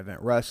with Main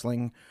Event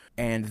Wrestling.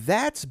 And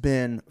that's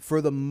been,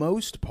 for the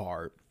most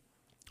part,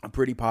 a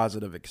pretty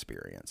positive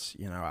experience.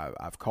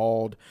 I've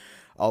called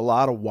a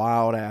lot of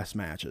wild-ass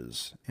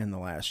matches in the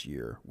last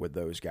year with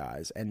those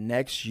guys. And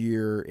next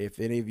year, if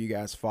any of you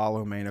guys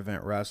follow Main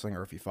Event Wrestling,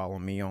 or if you follow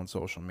me on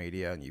social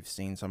media and you've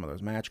seen some of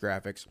those match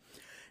graphics,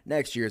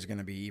 next year is going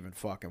to be even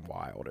fucking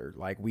wilder.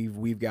 Like,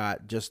 we've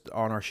got, just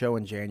on our show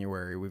in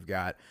January, we've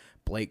got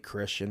Blake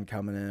Christian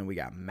coming in. We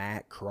got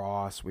Matt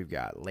Cross. We've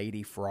got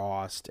Lady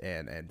Frost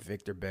and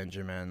Victor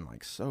Benjamin.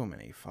 Like, so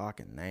many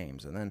fucking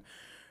names. And then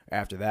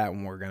after that,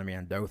 when we're going to be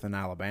in Dothan,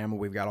 Alabama,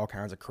 we've got all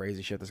kinds of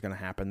crazy shit that's going to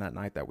happen that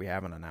night that we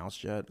haven't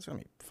announced yet. It's going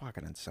to be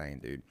fucking insane,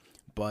 dude.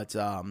 But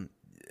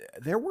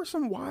there were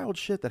some wild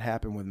shit that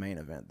happened with Main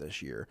Event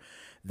this year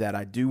that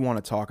I do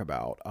want to talk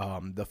about.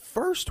 The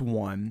first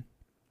one,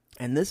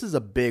 and this is a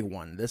big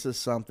one. This is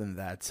something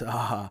that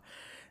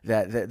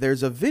that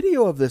there's a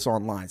video of this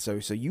online, so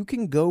you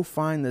can go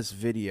find this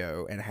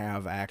video and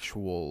have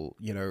actual,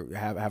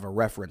 have a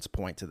reference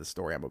point to the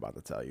story I'm about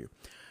to tell you.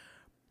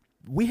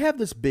 We have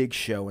this big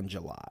show in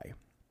July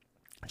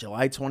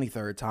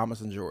 23rd,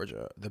 Thomaston,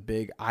 Georgia, the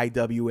big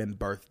IWM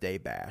Birthday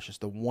Bash. It's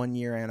the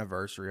 1-year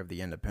anniversary of the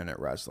Independent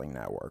Wrestling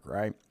Network,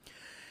 right?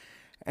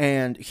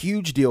 And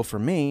huge deal for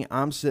me.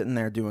 I'm sitting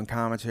there doing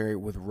commentary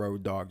with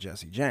Road Dogg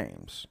Jesse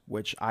James,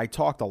 which I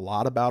talked a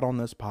lot about on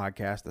this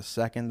podcast. The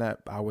second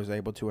that I was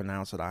able to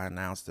announce it, I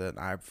announced it.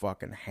 I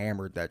fucking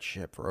hammered that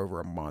shit for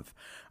over a month.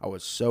 I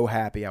was so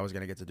happy I was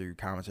going to get to do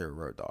commentary with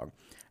Road Dogg.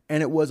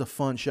 And it was a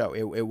fun show.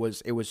 It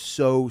was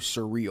so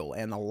surreal.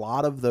 And a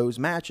lot of those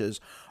matches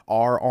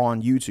are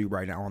on YouTube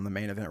right now, on the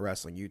Main Event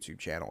Wrestling YouTube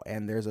channel.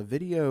 And there's a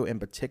video in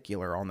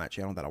particular on that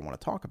channel that I want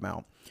to talk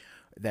about.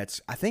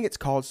 I think it's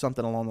called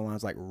something along the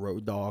lines like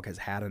Road Dogg has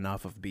had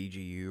enough of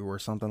BGU or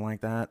something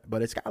like that.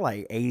 But it's got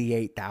like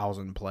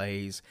 88,000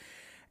 plays.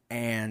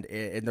 And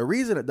the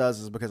reason it does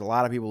is because a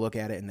lot of people look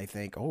at it and they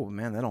think, oh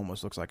man, that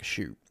almost looks like a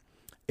shoot.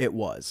 It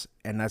was.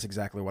 And that's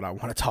exactly what I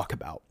want to talk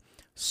about.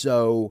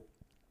 So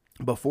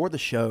before the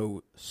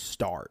show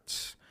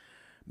starts,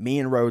 me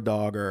and Road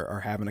Dogg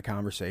are having a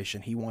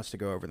conversation. He wants to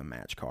go over the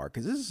match card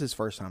because this is his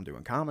first time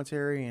doing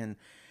commentary, and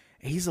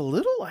he's a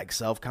little like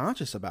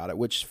self-conscious about it,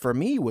 which for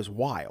me was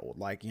wild.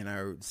 Like,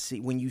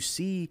 when you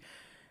see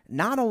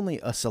not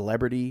only a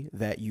celebrity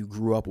that you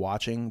grew up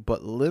watching,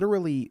 but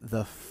literally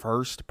the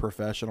first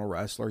professional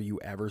wrestler you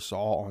ever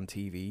saw on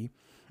TV,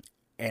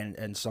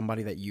 and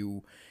somebody that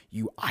you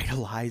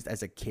idolized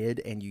as a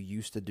kid, and you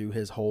used to do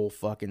his whole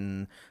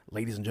fucking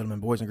ladies and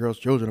gentlemen, boys and girls,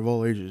 children of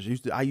all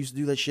ages. I used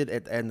to do that shit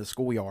in the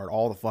schoolyard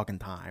all the fucking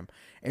time.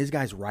 And this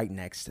guy's right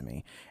next to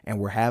me, and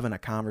we're having a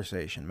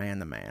conversation, man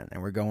to man,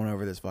 and we're going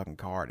over this fucking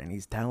card, and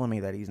he's telling me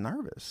that he's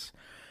nervous.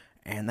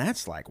 And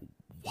that's like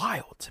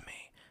wild to me.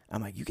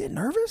 I'm like, you get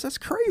nervous? That's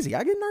crazy.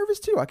 I get nervous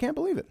too. I can't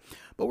believe it.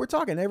 But we're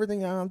talking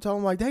everything. I'm telling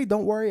him like, hey,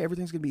 don't worry.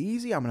 Everything's going to be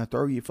easy. I'm going to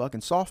throw you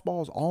fucking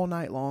softballs all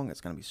night long.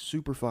 It's going to be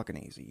super fucking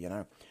easy,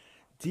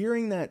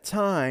 During that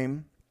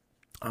time,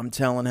 I'm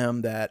telling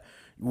him that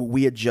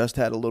we had just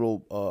had a little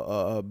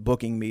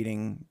booking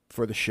meeting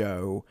for the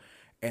show.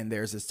 And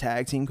there's this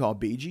tag team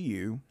called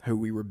BGU, who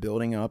we were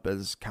building up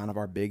as kind of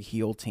our big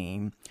heel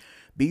team.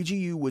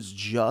 BGU was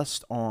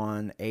just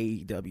on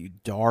AEW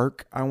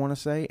Dark, I want to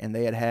say, and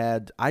they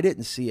had, I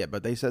didn't see it,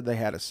 but they said they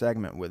had a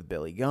segment with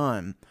Billy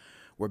Gunn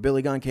where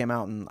Billy Gunn came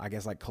out and I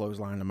guess like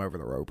clotheslined him over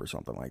the rope or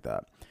something like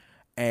that.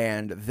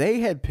 And they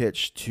had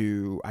pitched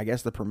to, I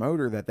guess, the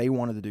promoter that they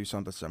wanted to do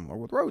something similar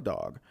with Road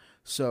Dogg.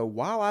 So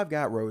while I've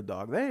got Road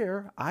Dogg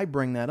there, I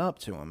bring that up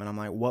to him. And I'm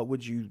like, what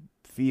would you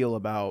feel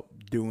about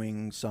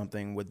doing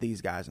something with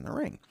these guys in the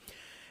ring?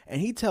 And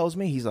he tells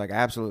me, he's like,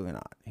 absolutely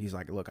not. He's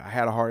like, look, I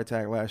had a heart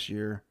attack last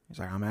year. He's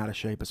like, I'm out of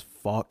shape as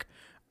fuck.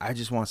 I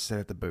just want to sit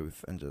at the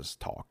booth and just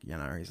talk. You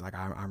know, he's like,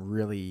 I'm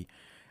really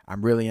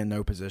in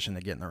no position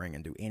to get in the ring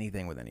and do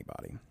anything with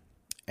anybody.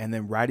 And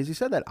then right as he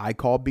said that, I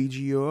called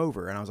BGU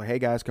over and I was like, hey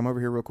guys, come over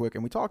here real quick.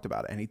 And we talked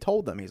about it. And he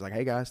told them, he's like,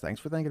 hey guys,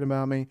 thanks for thinking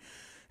about me.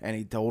 And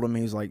he told him,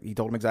 he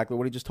told him exactly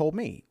what he just told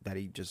me, that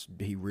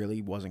he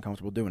really wasn't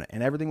comfortable doing it.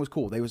 And everything was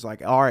cool. They was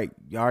like, all right,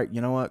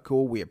 you know what?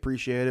 Cool. We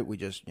appreciate it. We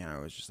just, you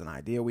know, it's just an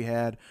idea we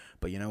had,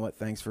 but you know what?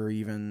 Thanks for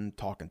even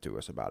talking to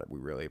us about it.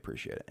 We really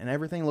appreciate it. And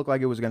everything looked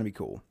like it was going to be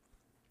cool.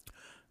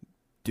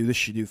 Do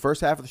the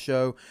first half of the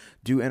show,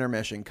 do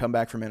intermission, come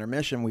back from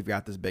intermission. We've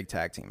got this big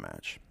tag team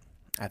match.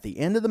 At the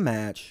end of the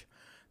match,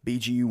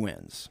 BGU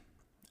wins.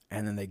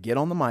 And then they get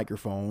on the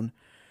microphone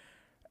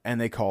and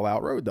they call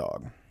out Road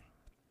Dogg.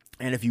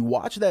 And if you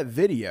watch that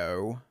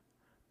video,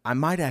 I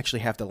might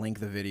actually have to link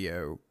the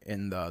video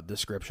in the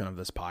description of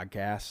this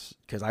podcast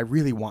because I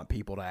really want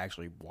people to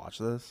actually watch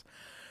this.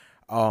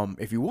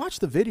 If you watch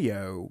the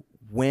video,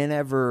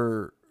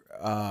 whenever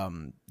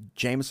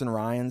Jameson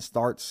Ryan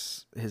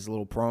starts his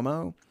little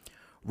promo,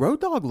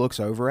 Road Dogg looks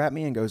over at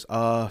me and goes,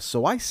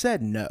 so I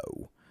said no.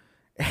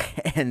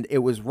 And it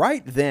was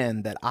right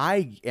then that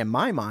I, in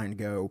my mind,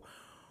 go,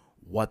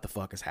 what the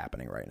fuck is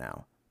happening right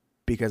now?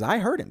 Because I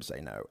heard him say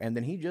no. And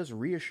then he just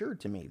reassured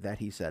to me that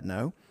he said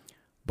no.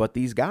 But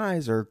these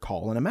guys are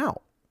calling him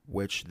out,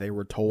 which they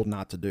were told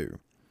not to do.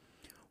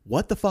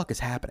 What the fuck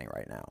is happening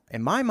right now?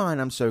 In my mind,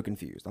 I'm so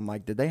confused. I'm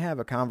like, did they have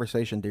a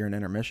conversation during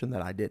intermission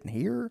that I didn't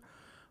hear?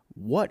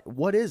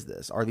 What is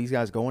this? Are these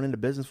guys going into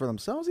business for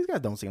themselves? These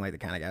guys don't seem like the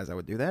kind of guys that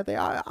would do that.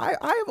 I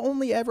have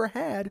only ever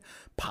had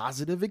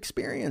positive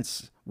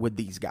experience with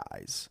these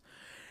guys.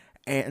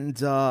 And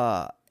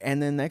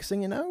then next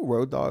thing you know,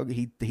 Road Dogg,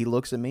 he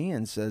looks at me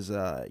and says,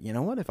 you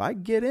know what? If I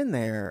get in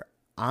there,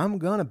 I'm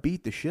going to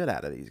beat the shit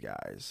out of these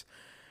guys.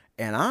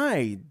 And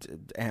I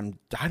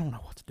don't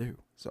know what to do.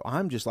 So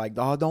I'm just like,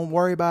 oh, don't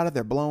worry about it.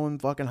 They're blowing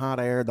fucking hot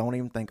air. Don't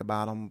even think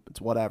about them.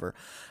 It's whatever.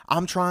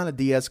 I'm trying to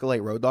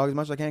de-escalate Road Dogg as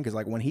much as I can. Because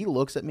like when he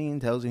looks at me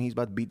and tells me he's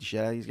about to beat the shit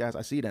out of these guys,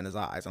 I see it in his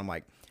eyes. And I'm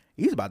like,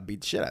 he's about to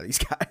beat the shit out of these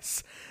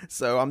guys.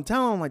 So I'm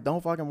telling him like,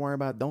 don't fucking worry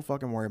about it. Don't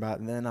fucking worry about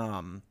it. And then,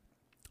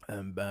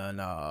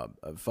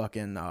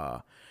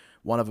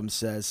 one of them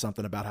says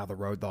something about how the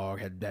Road Dogg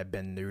had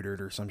been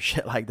neutered or some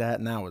shit like that.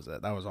 And that was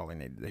it. That was all he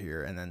needed to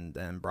hear. And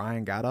then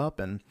Brian got up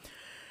and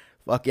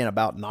fucking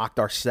about knocked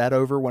our set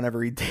over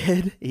whenever he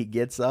did. He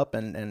gets up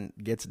and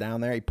gets down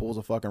there. He pulls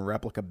a fucking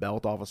replica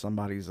belt off of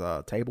somebody's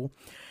table.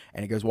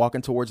 And he goes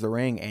walking towards the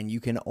ring. And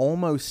you can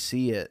almost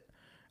see it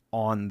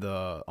on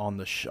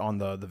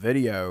the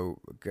video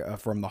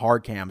from the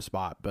hard cam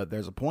spot. But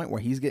there's a point where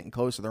he's getting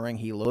close to the ring.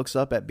 He looks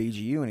up at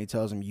BGU and he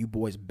tells him, you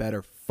boys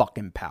better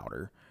fucking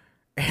powder.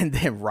 And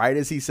then right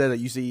as he said that,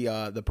 you see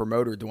the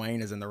promoter,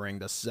 Dwayne, is in the ring.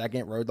 The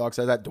second Road Dogg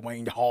says that,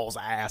 Dwayne hauls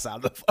ass out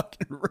of the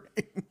fucking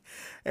ring.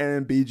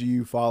 And then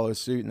BGU follows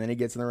suit. And then he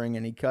gets in the ring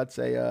and he cuts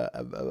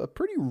a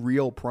pretty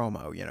real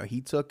promo. You know, he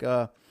took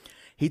a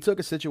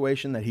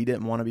situation that he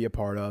didn't want to be a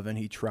part of, and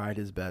he tried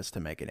his best to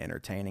make it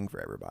entertaining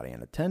for everybody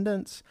in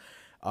attendance.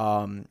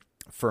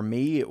 For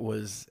me, it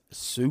was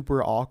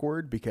super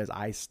awkward because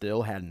I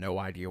still had no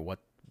idea what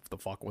the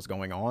fuck was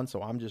going on.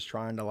 So I'm just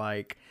trying to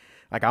like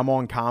I'm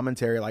on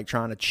commentary, like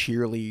trying to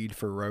cheerlead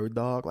for Road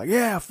Dogg. Like,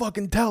 yeah,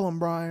 fucking tell him,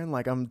 Brian.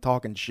 Like I'm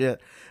talking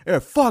shit. Yeah,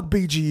 fuck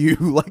BGU.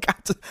 Like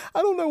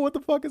I don't know what the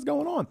fuck is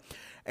going on.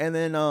 And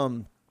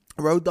then,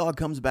 Road Dogg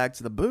comes back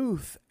to the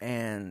booth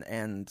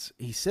and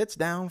he sits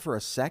down for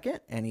a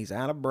second and he's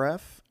out of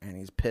breath and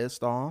he's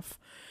pissed off.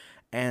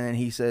 And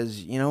he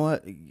says, you know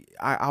what?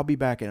 I'll be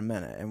back in a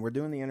minute. And we're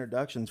doing the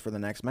introductions for the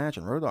next match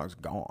and Road Dogg's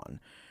gone.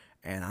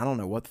 And I don't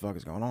know what the fuck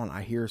is going on.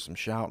 I hear some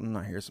shouting.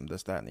 I hear some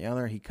this, that, and the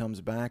other. He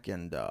comes back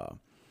and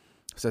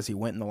says he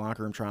went in the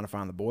locker room trying to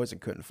find the boys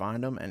and couldn't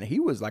find them. And he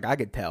was like, I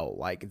could tell.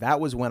 Like, that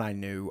was when I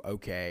knew,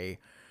 okay,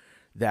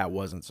 that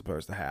wasn't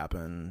supposed to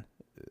happen.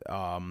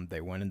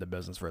 They went into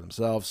business for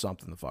themselves.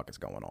 Something the fuck is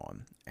going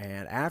on.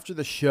 And after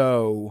the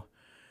show,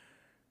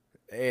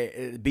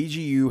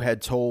 BGU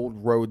had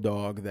told Road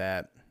Dogg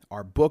that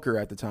our booker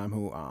at the time,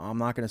 who I'm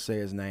not going to say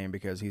his name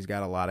because he's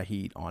got a lot of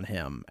heat on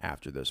him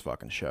after this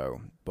fucking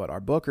show, but our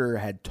booker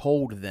had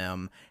told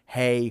them,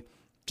 hey,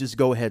 just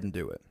go ahead and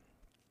do it.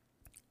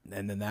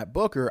 And then that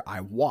booker, I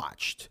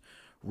watched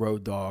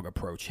Road Dogg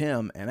approach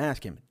him and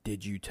ask him,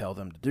 did you tell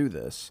them to do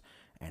this?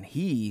 And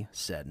he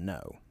said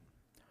no.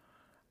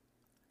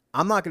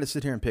 I'm not going to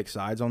sit here and pick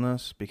sides on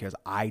this because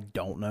I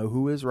don't know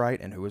who is right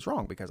and who is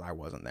wrong because I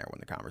wasn't there when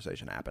the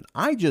conversation happened.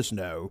 I just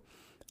know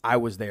I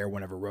was there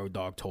whenever Road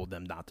Dogg told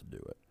them not to do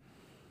it.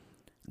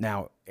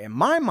 Now, in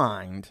my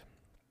mind,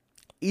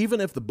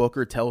 even if the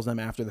booker tells them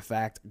after the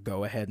fact,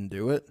 go ahead and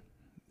do it,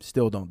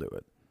 still don't do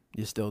it.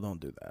 You still don't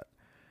do that.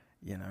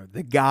 You know,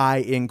 the guy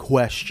in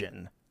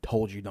question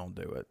told you don't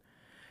do it.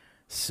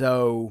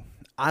 So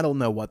I don't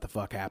know what the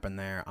fuck happened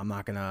there. I'm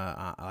not going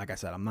to, like I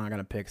said, I'm not going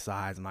to pick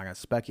sides. I'm not going to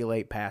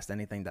speculate past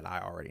anything that I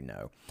already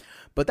know.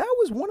 But that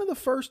was one of the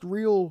first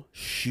real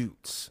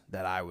shoots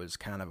that I was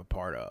kind of a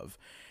part of.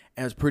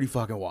 And it was pretty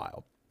fucking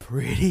wild.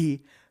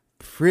 Pretty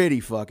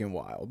fucking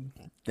wild.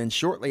 Then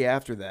shortly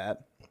after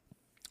that,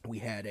 we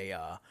had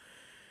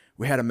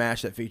a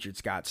match that featured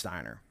Scott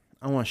Steiner.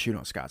 I want to shoot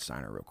on Scott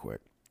Steiner real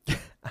quick.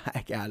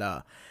 I got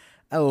a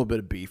little bit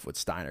of beef with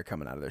Steiner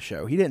coming out of the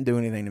show. He didn't do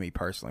anything to me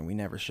personally. We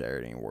never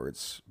shared any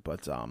words.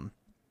 But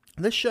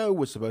this show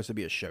was supposed to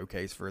be a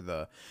showcase for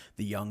the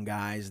young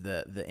guys,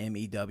 the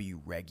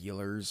MEW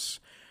regulars.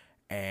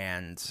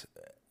 And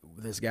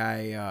this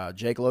guy,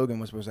 Jake Logan,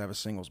 was supposed to have a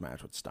singles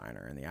match with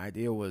Steiner. And the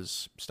idea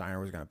was Steiner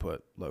was going to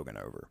put Logan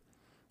over.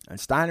 And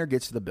Steiner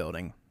gets to the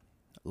building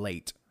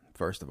late,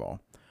 first of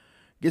all.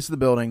 Gets to the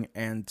building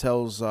and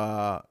tells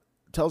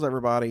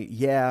everybody,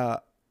 yeah,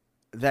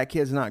 that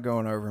kid's not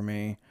going over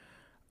me.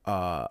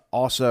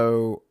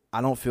 Also,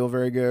 I don't feel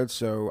very good,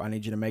 so I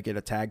need you to make it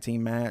a tag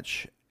team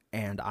match.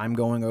 And I'm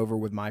going over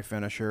with my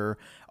finisher.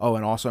 Oh,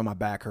 and also my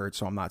back hurts,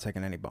 so I'm not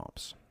taking any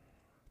bumps.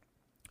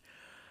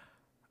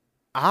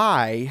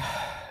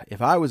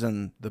 If I was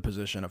in the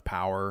position of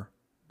power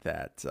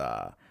that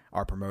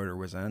our promoter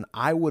was in,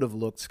 I would have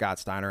looked Scott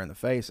Steiner in the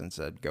face and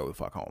said, go the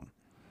fuck home.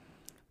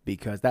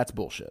 Because that's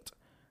bullshit.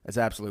 It's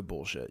absolute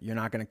bullshit. You're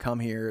not going to come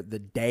here the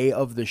day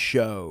of the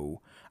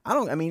show.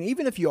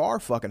 Even if you are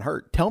fucking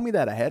hurt, tell me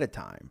that ahead of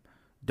time.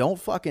 Don't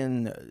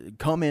fucking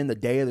come in the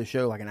day of the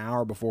show like an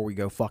hour before we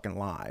go fucking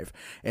live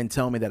and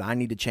tell me that I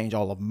need to change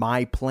all of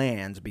my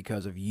plans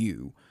because of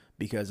you,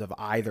 because of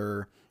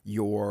either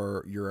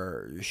your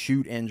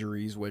shoot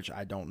injuries, which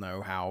I don't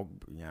know how,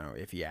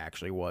 if he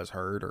actually was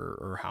hurt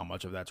or how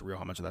much of that's real,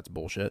 how much of that's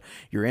bullshit,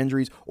 your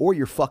injuries or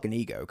your fucking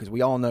ego, because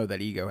we all know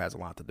that ego has a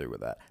lot to do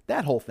with that.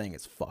 That whole thing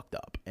is fucked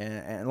up.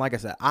 And like I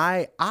said,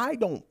 I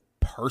don't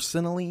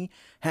personally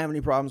have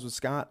any problems with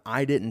Scott.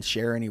 I didn't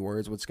share any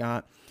words with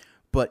Scott.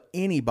 But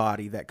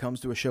anybody that comes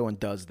to a show and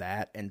does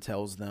that and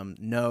tells them,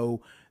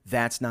 no,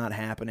 that's not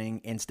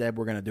happening, instead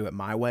we're going to do it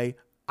my way,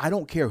 I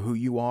don't care who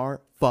you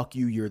are, fuck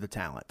you, you're the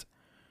talent.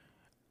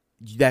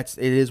 It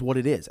is what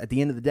it is. At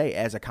the end of the day,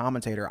 as a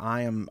commentator,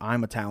 I'm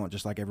a talent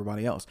just like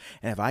everybody else.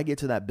 And if I get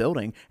to that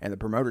building and the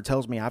promoter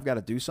tells me I've got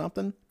to do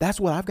something, that's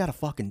what I've got to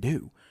fucking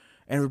do.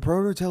 And if the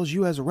promoter tells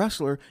you as a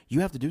wrestler you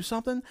have to do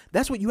something,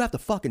 that's what you have to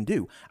fucking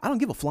do. I don't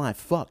give a flying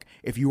fuck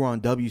if you were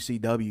on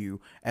WCW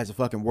as a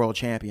fucking world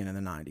champion in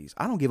the 90s.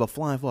 I don't give a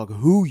flying fuck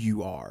who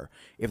you are.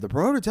 If the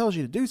promoter tells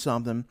you to do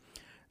something,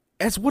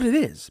 that's what it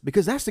is,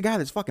 because that's the guy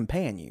that's fucking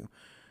paying you.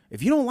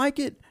 If you don't like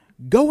it,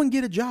 go and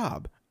get a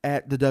job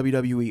at the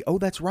WWE. Oh,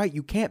 that's right,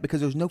 you can't, because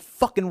there's no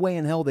fucking way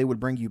in hell they would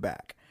bring you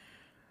back.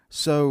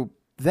 So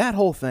that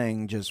whole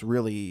thing just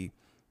really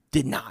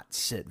did not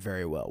sit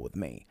very well with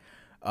me.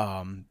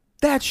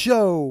 That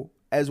show,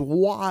 as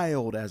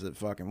wild as it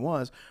fucking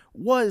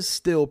was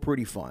still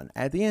pretty fun.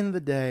 At the end of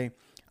the day,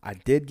 I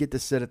did get to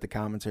sit at the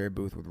commentary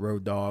booth with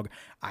Road Dogg.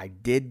 I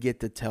did get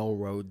to tell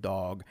Road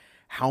Dogg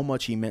how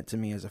much he meant to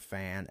me as a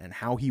fan and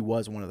how he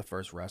was one of the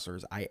first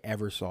wrestlers I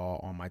ever saw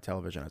on my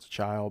television as a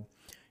child.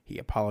 He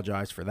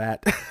apologized for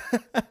that,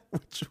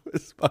 which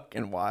was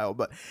fucking wild,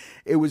 but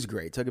it was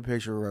great. Took a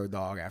picture of Road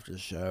Dogg after the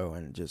show,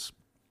 and just,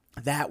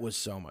 that was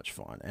so much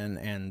fun.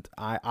 And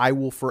I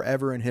will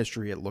forever in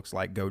history, it looks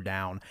like, go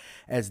down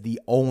as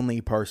the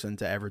only person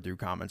to ever do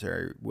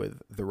commentary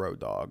with the Road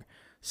Dogg.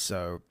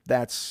 So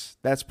that's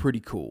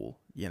pretty cool,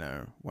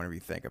 whenever you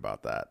think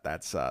about that.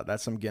 That's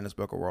some Guinness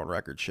Book of World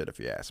Records shit, if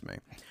you ask me.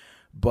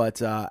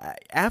 But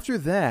after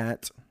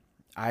that,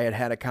 I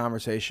had a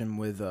conversation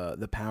with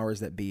the powers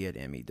that be at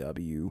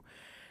MEW,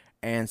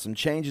 and some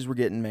changes were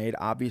getting made.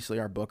 Obviously,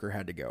 our booker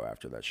had to go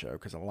after that show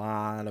because a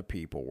lot of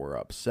people were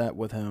upset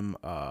with him,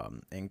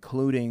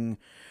 including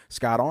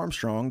Scott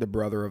Armstrong, the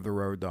brother of the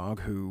Road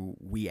Dogg, who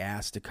we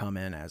asked to come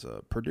in as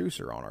a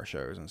producer on our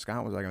shows. And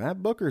Scott was like, if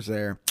that booker's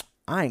there,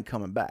 I ain't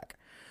coming back.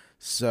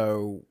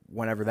 So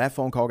whenever that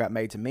phone call got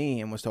made to me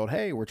and was told,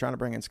 hey, we're trying to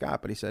bring in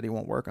Scott, but he said he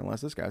won't work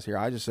unless this guy's here,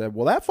 I just said,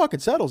 well, that fucking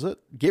settles it.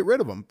 Get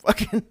rid of him.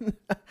 Fucking,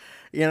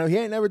 he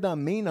ain't never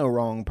done me no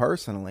wrong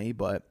personally,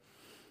 but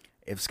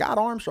if Scott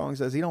Armstrong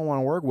says he don't want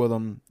to work with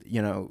him,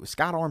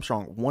 Scott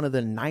Armstrong, one of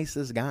the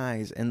nicest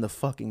guys in the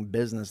fucking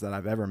business that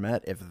I've ever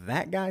met, if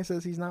that guy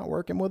says he's not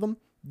working with him,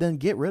 then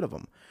get rid of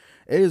him.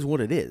 It is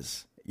what it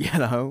is,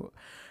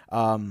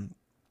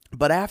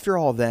 But after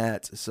all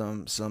that,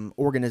 some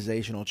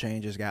organizational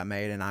changes got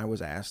made, and I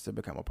was asked to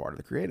become a part of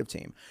the creative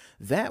team.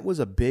 That was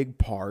a big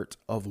part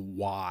of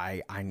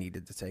why I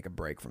needed to take a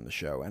break from the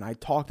show, and I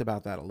talked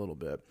about that a little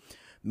bit.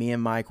 Me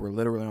and Mike were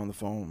literally on the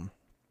phone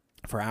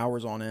for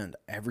hours on end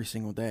every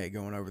single day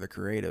going over the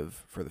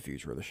creative for the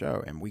future of the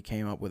show, and we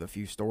came up with a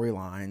few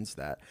storylines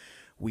that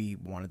we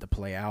wanted to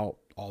play out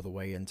all the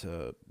way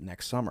into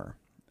next summer.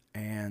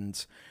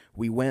 And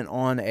We went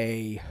on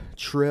a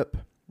trip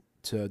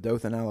to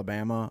Dothan,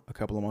 Alabama a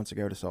couple of months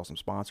ago to sell some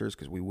sponsors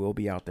because we will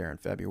be out there in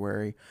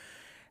February.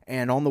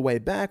 And on the way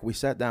back, we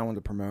sat down with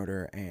the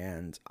promoter,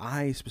 and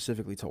I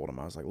specifically told him,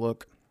 I was like,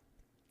 look,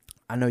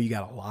 I know you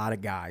got a lot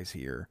of guys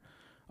here,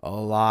 a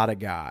lot of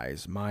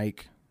guys,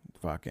 Mike,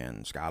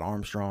 fucking Scott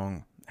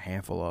Armstrong, a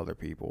handful of other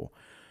people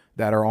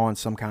that are on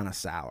some kind of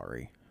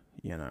salary,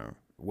 you know,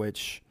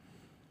 which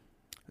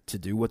to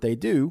do what they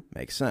do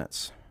makes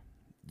sense.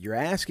 You're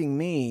asking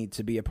me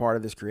to be a part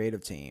of this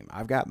creative team.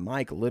 I've got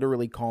Mike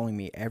literally calling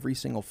me every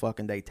single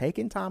fucking day,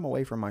 taking time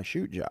away from my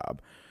shoot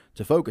job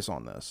to focus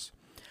on this.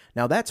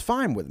 Now, that's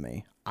fine with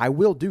me. I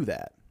will do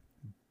that.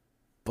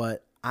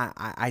 But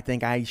I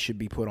think I should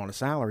be put on a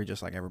salary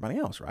just like everybody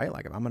else, right?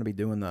 Like, if I'm going to be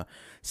doing the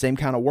same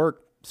kind of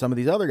work some of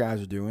these other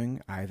guys are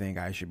doing, I think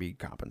I should be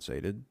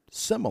compensated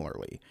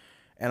similarly.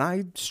 And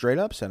I straight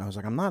up said, I was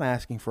like, I'm not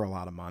asking for a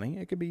lot of money.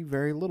 It could be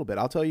very little bit.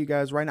 I'll tell you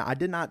guys right now, I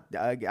did not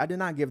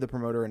give the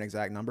promoter an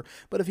exact number,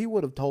 but if he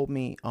would have told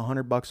me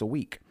 $100 a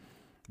week,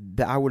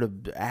 I would have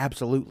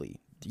absolutely,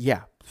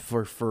 yeah,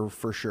 for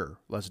sure.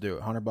 Let's do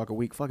it. $100 a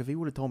week. Fuck, if he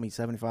would have told me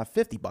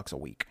 $50 a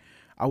week,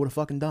 I would have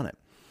fucking done it.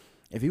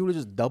 If he would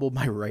have just doubled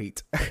my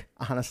rate,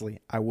 honestly,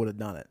 I would have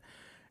done it.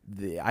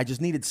 I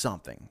just needed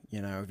something,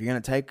 you know.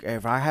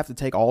 If I have to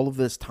take all of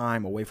this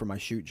time away from my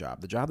shoot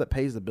job, the job that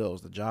pays the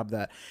bills, the job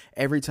that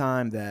every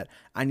time that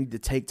I need to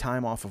take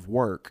time off of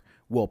work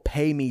will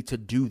pay me to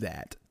do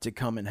that, to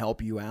come and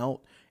help you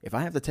out. If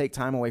I have to take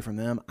time away from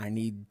them, I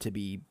need to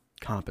be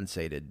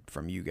compensated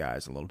from you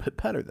guys a little bit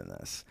better than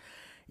this,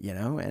 you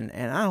know. And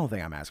I don't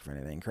think I'm asking for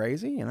anything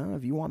crazy, you know.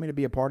 If you want me to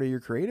be a part of your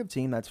creative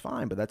team, that's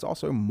fine, but that's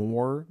also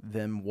more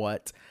than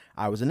what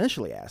I was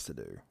initially asked to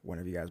do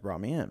whenever you guys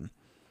brought me in.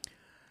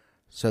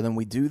 So then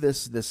we do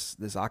this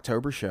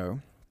October show,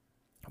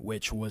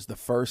 which was the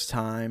first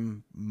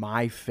time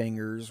my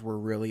fingers were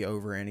really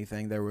over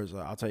anything.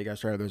 I'll tell you guys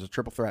straight up, there was a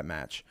triple threat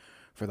match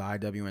for the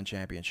IWN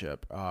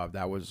Championship.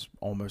 That was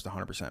almost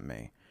 100%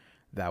 me.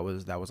 That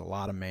was a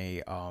lot of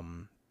me.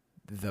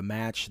 The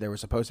match, there was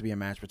supposed to be a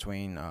match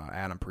between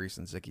Adam Priest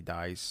and Zicky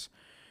Dice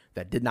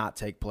that did not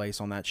take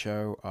place on that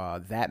show.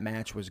 That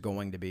match was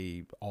going to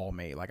be all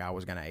me. Like, I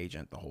was going to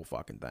agent the whole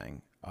fucking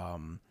thing.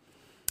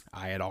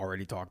 I had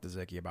already talked to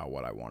Zicky about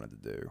what I wanted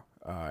to do.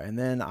 And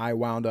then I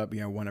wound up, you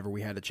know, whenever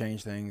we had to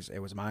change things, it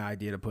was my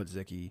idea to put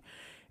Zicky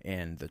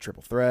in the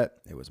triple threat.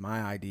 It was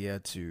my idea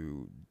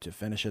to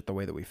finish it the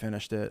way that we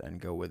finished it and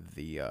go with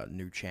the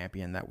new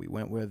champion that we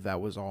went with. That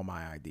was all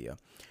my idea.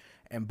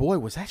 And boy,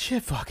 was that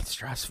shit fucking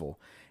stressful.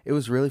 It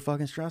was really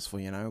fucking stressful,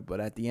 you know. But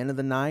at the end of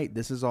the night,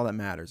 this is all that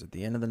matters. At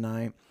the end of the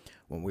night,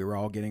 when we were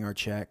all getting our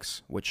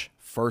checks, which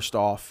first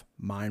off,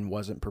 mine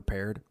wasn't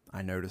prepared.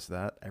 I noticed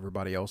that.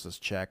 Everybody else's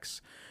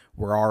checks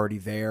were already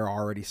there,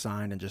 already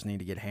signed, and just need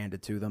to get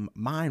handed to them.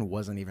 Mine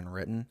wasn't even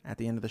written at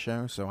the end of the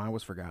show, so I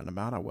was forgotten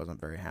about. I wasn't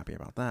very happy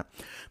about that.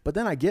 But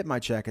then I get my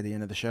check at the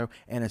end of the show,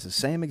 and it's the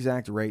same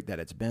exact rate that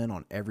it's been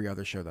on every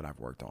other show that I've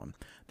worked on.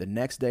 The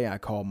next day, I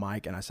called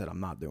Mike, and I said,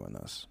 I'm not doing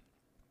this.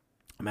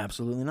 I'm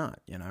absolutely not.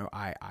 You know,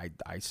 I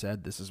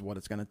said, this is what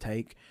it's going to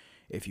take.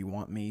 If you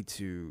want me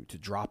to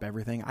drop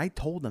everything, I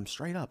told them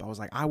straight up. I was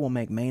like, I will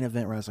make main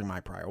event wrestling my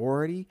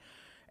priority.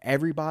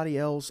 Everybody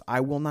else, I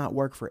will not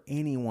work for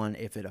anyone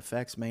if it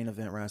affects main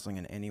event wrestling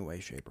in any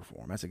way, shape, or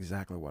form. That's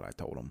exactly what I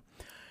told them.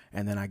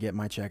 And then I get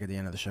my check at the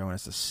end of the show, and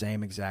it's the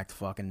same exact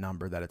fucking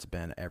number that it's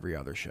been every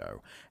other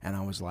show. And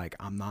I was like,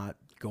 I'm not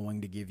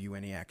going to give you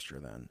any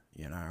extra then.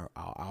 You know,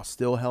 I'll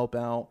still help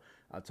out.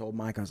 I told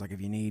Mike, I was like,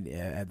 if you need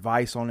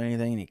advice on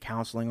anything, need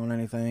counseling on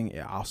anything,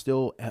 yeah, I'll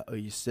still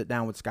you sit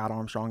down with Scott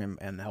Armstrong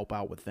and help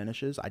out with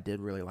finishes. I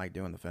did really like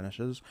doing the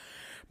finishes.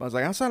 But I was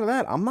like, outside of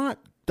that,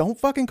 don't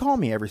fucking call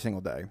me every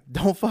single day.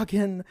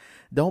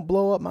 Don't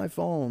blow up my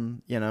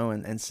phone, you know,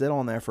 and sit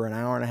on there for an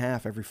hour and a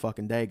half every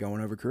fucking day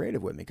going over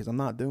creative with me, because I'm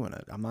not doing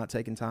it. I'm not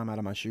taking time out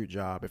of my shoot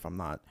job if I'm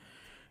not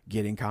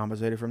getting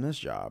compensated from this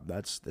job.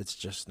 It's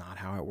just not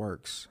how it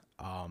works.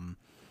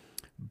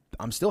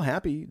 I'm still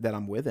happy that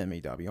I'm with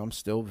MEW. I'm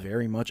still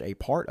very much a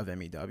part of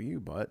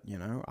MEW, but, you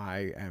know,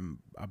 I am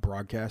a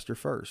broadcaster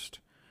first.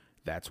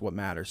 That's what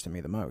matters to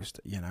me the most,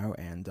 you know,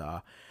 and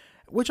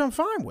which I'm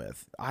fine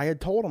with. I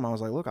had told him, I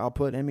was like, look, I'll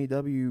put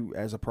MEW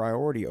as a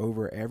priority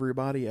over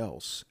everybody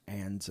else,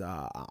 and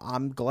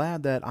I'm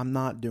glad that I'm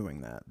not doing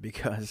that,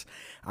 because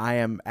I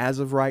am, as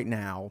of right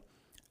now,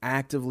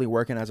 actively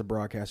working as a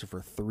broadcaster for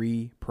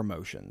 3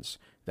 promotions.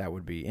 That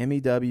would be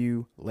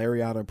MEW,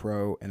 Lariato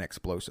Pro, and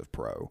Explosive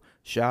Pro.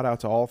 Shout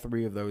out to all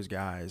 3 of those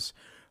guys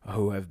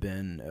who have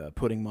been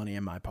putting money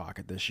in my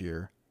pocket this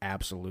year.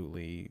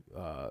 Absolutely.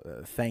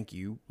 Thank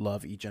you.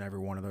 Love each and every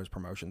one of those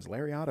promotions.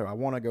 Lariato, I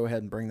want to go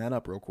ahead and bring that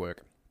up real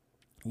quick.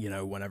 You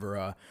know,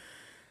 whenever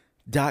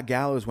Doc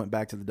Gallows went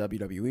back to the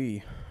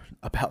WWE,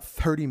 about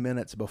 30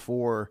 minutes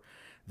before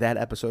that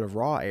episode of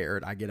Raw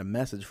aired, I get a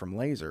message from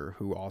Laser,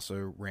 who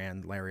also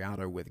ran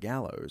Lariato with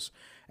Gallows.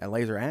 And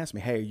Laser asked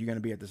me, hey, are you going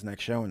to be at this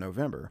next show in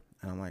November?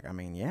 And I'm like, I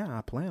mean, yeah,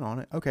 I plan on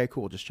it. Okay,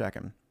 cool, just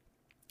checking.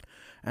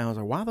 And I was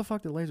like, why the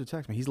fuck did Laser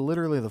text me? He's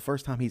literally the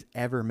first time he's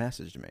ever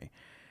messaged me.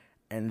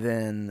 And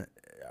then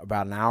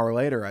about an hour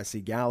later, I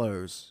see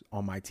Gallows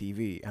on my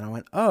TV, and I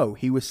went, oh,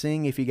 he was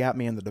seeing if he got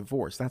me in the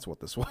divorce. That's what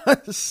this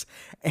was.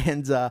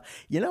 And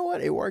you know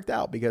what? It worked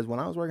out, because when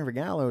I was working for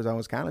Gallows, I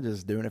was kind of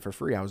just doing it for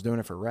free. I was doing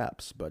it for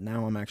reps, but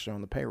now I'm actually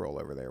on the payroll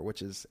over there,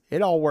 which is,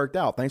 it all worked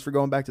out. Thanks for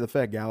going back to the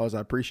Fed, Gallows.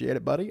 I appreciate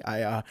it, buddy.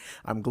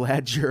 I'm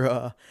glad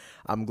you're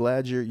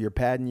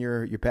padding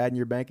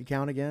your bank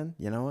account again.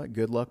 You know what?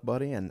 Good luck,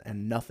 buddy, and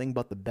nothing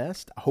but the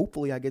best.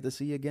 Hopefully I get to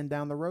see you again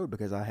down the road,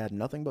 because I had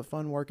nothing but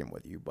fun working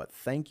with you. But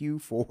thank you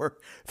for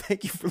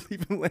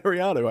leaving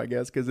Lariato, I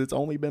guess, because it's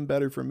only been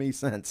better for me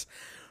since.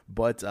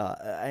 But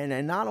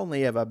and not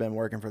only have I been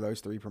working for those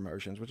 3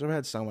 promotions, which I've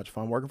had so much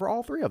fun working for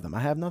all 3 of them.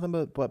 I have nothing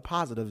but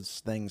positive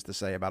things to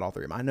say about all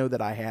 3 of them. I know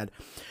that I had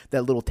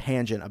that little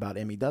tangent about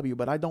MEW,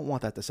 but I don't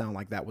want that to sound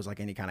like that was like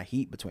any kind of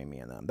heat between me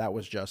and them. That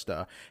was just,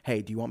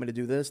 hey, do you want me to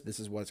do this? This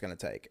is what it's going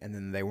to take. And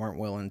then they weren't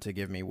willing to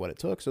give me what it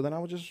took. So then I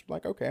was just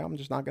like, okay, I'm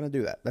just not going to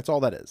do that. That's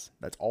all that is.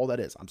 That's all that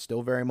is. I'm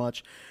still very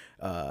much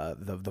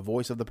the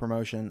voice of the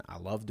promotion. I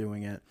love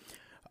doing it.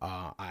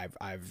 I've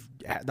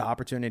had the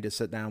opportunity to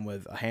sit down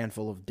with a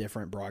handful of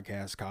different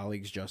broadcast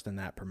colleagues just in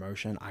that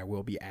promotion. I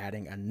will be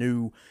adding a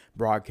new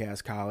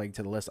broadcast colleague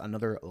to the list,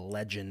 another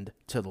legend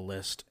to the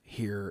list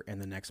here in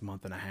the next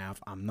month and a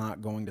half. I'm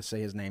not going to say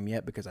his name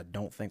yet, because I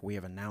don't think we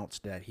have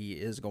announced that he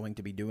is going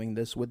to be doing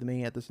this with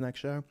me at this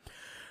next show.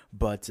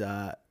 But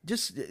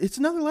it's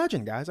another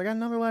legend, guys. I got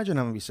another legend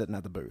I'm going to be sitting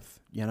at the booth,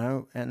 you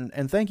know,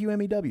 and thank you,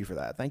 MEW, for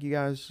that. Thank you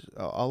guys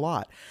a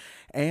lot.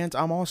 And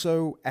I'm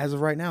also, as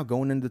of right now,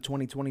 going into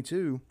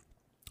 2022,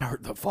 or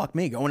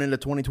going into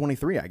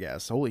 2023, I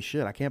guess. Holy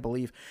shit, I can't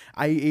believe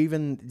I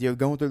even,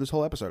 going through this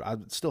whole episode,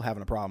 I'm still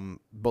having a problem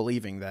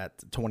believing that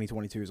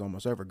 2022 is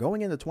almost over.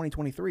 Going into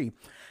 2023,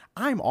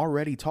 I'm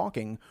already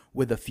talking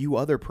with a few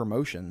other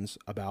promotions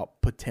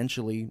about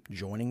potentially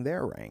joining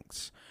their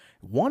ranks.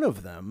 One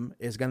of them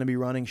is going to be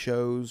running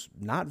shows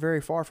not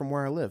very far from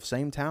where I live,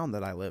 same town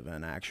that I live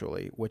in,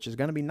 actually, which is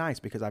going to be nice,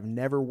 because I've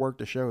never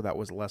worked a show that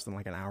was less than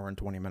like an hour and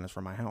 20 minutes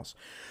from my house.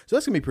 So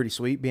that's going to be pretty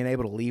sweet, being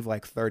able to leave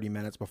like 30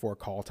 minutes before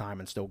call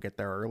time and still get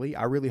there early.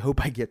 I really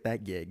hope I get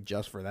that gig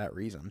just for that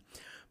reason.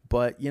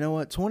 But you know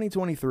what?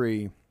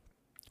 2023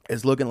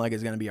 is looking like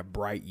it's going to be a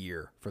bright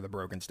year for the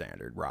Broken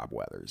Standard, Rob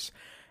Weathers.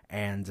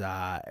 And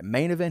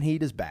Main Event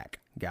Heat is back,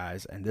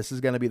 guys, and this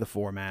is going to be the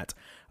format.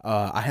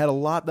 I had a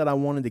lot that I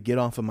wanted to get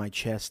off of my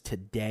chest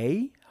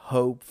today.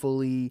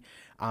 Hopefully,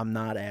 I'm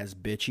not as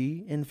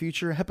bitchy in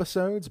future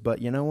episodes,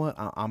 but you know what?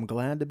 I'm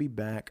glad to be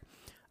back.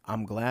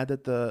 I'm glad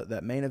that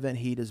that Main Event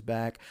Heat is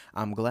back.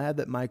 I'm glad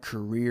that my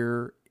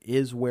career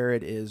is where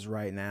it is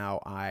right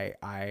now. I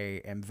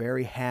am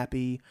very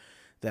happy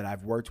that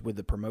I've worked with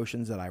the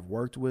promotions that I've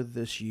worked with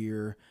this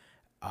year.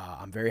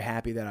 I'm very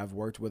happy that I've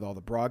worked with all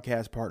the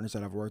broadcast partners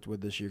that I've worked with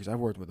this year, because I've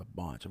worked with a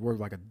bunch. I've worked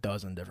with like a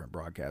dozen different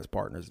broadcast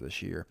partners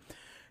this year.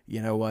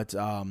 You know what?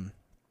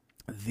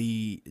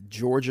 The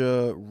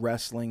Georgia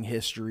Wrestling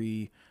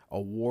History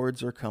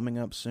Awards are coming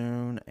up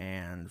soon,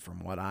 and from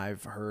what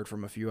I've heard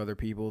from a few other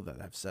people that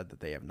have said that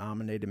they have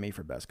nominated me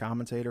for Best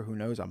Commentator, who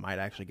knows, I might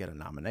actually get a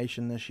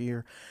nomination this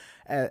year.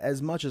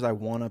 As much as I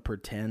want to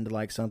pretend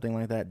like something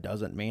like that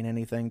doesn't mean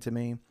anything to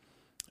me,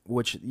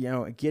 which, you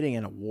know, getting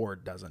an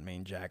award doesn't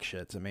mean jack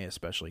shit to me,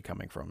 especially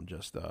coming from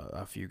just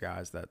a few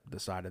guys that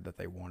decided that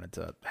they wanted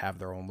to have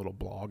their own little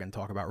blog and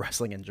talk about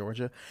wrestling in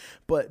Georgia.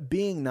 But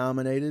being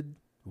nominated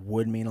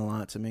would mean a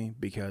lot to me,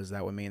 because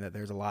that would mean that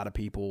there's a lot of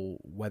people,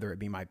 whether it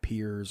be my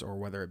peers or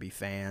whether it be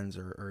fans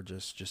or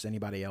just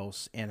anybody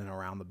else in and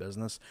around the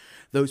business,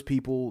 those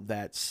people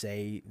that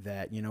say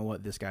that, you know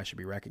what, this guy should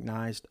be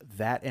recognized,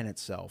 that in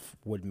itself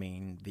would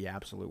mean the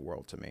absolute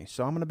world to me.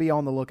 So I'm going to be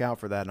on the lookout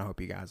for that, and I hope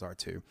you guys are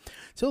too.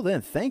 Till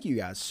then, thank you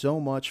guys so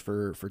much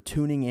for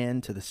tuning in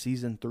to the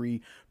Season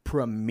 3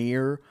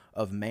 premiere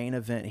of Main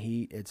Event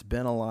Heat. It's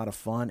been a lot of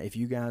fun. If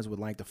you guys would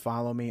like to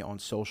follow me on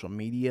social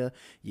media,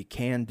 you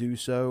can do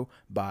so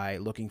by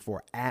looking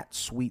for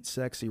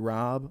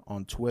 @SweetSexyRob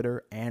on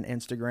Twitter and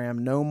Instagram.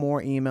 No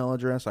more email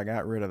address. I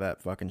got rid of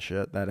that fucking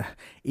shit. That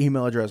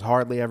email address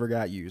hardly ever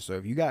got used. So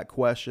if you got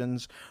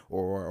questions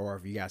or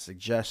if you got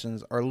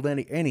suggestions or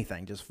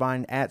anything, just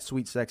find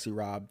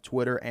 @SweetSexyRob,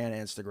 Twitter and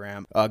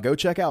Instagram. Go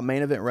check out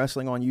Main Event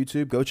Wrestling on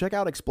YouTube. Go check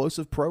out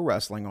Explosive Pro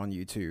Wrestling on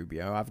YouTube. You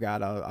know, I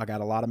got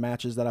a lot of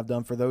matches that I've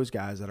done for those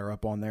guys that are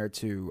up on there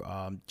too.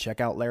 Check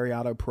out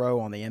Lariato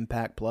Pro on the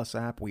Impact Plus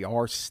app. We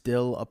are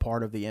still a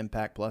part of the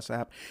Impact Plus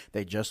app.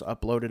 They just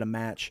uploaded a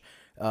match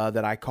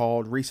that I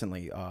called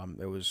recently.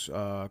 It was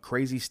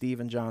Crazy Steve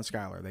and John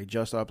Schuyler. They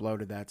just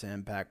uploaded that to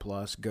Impact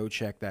Plus. Go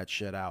check that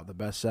shit out. The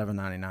best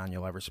 $7.99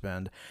 you'll ever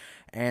spend.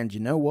 And you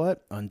know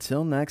what?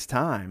 Until next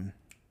time,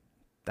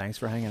 thanks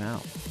for hanging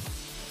out.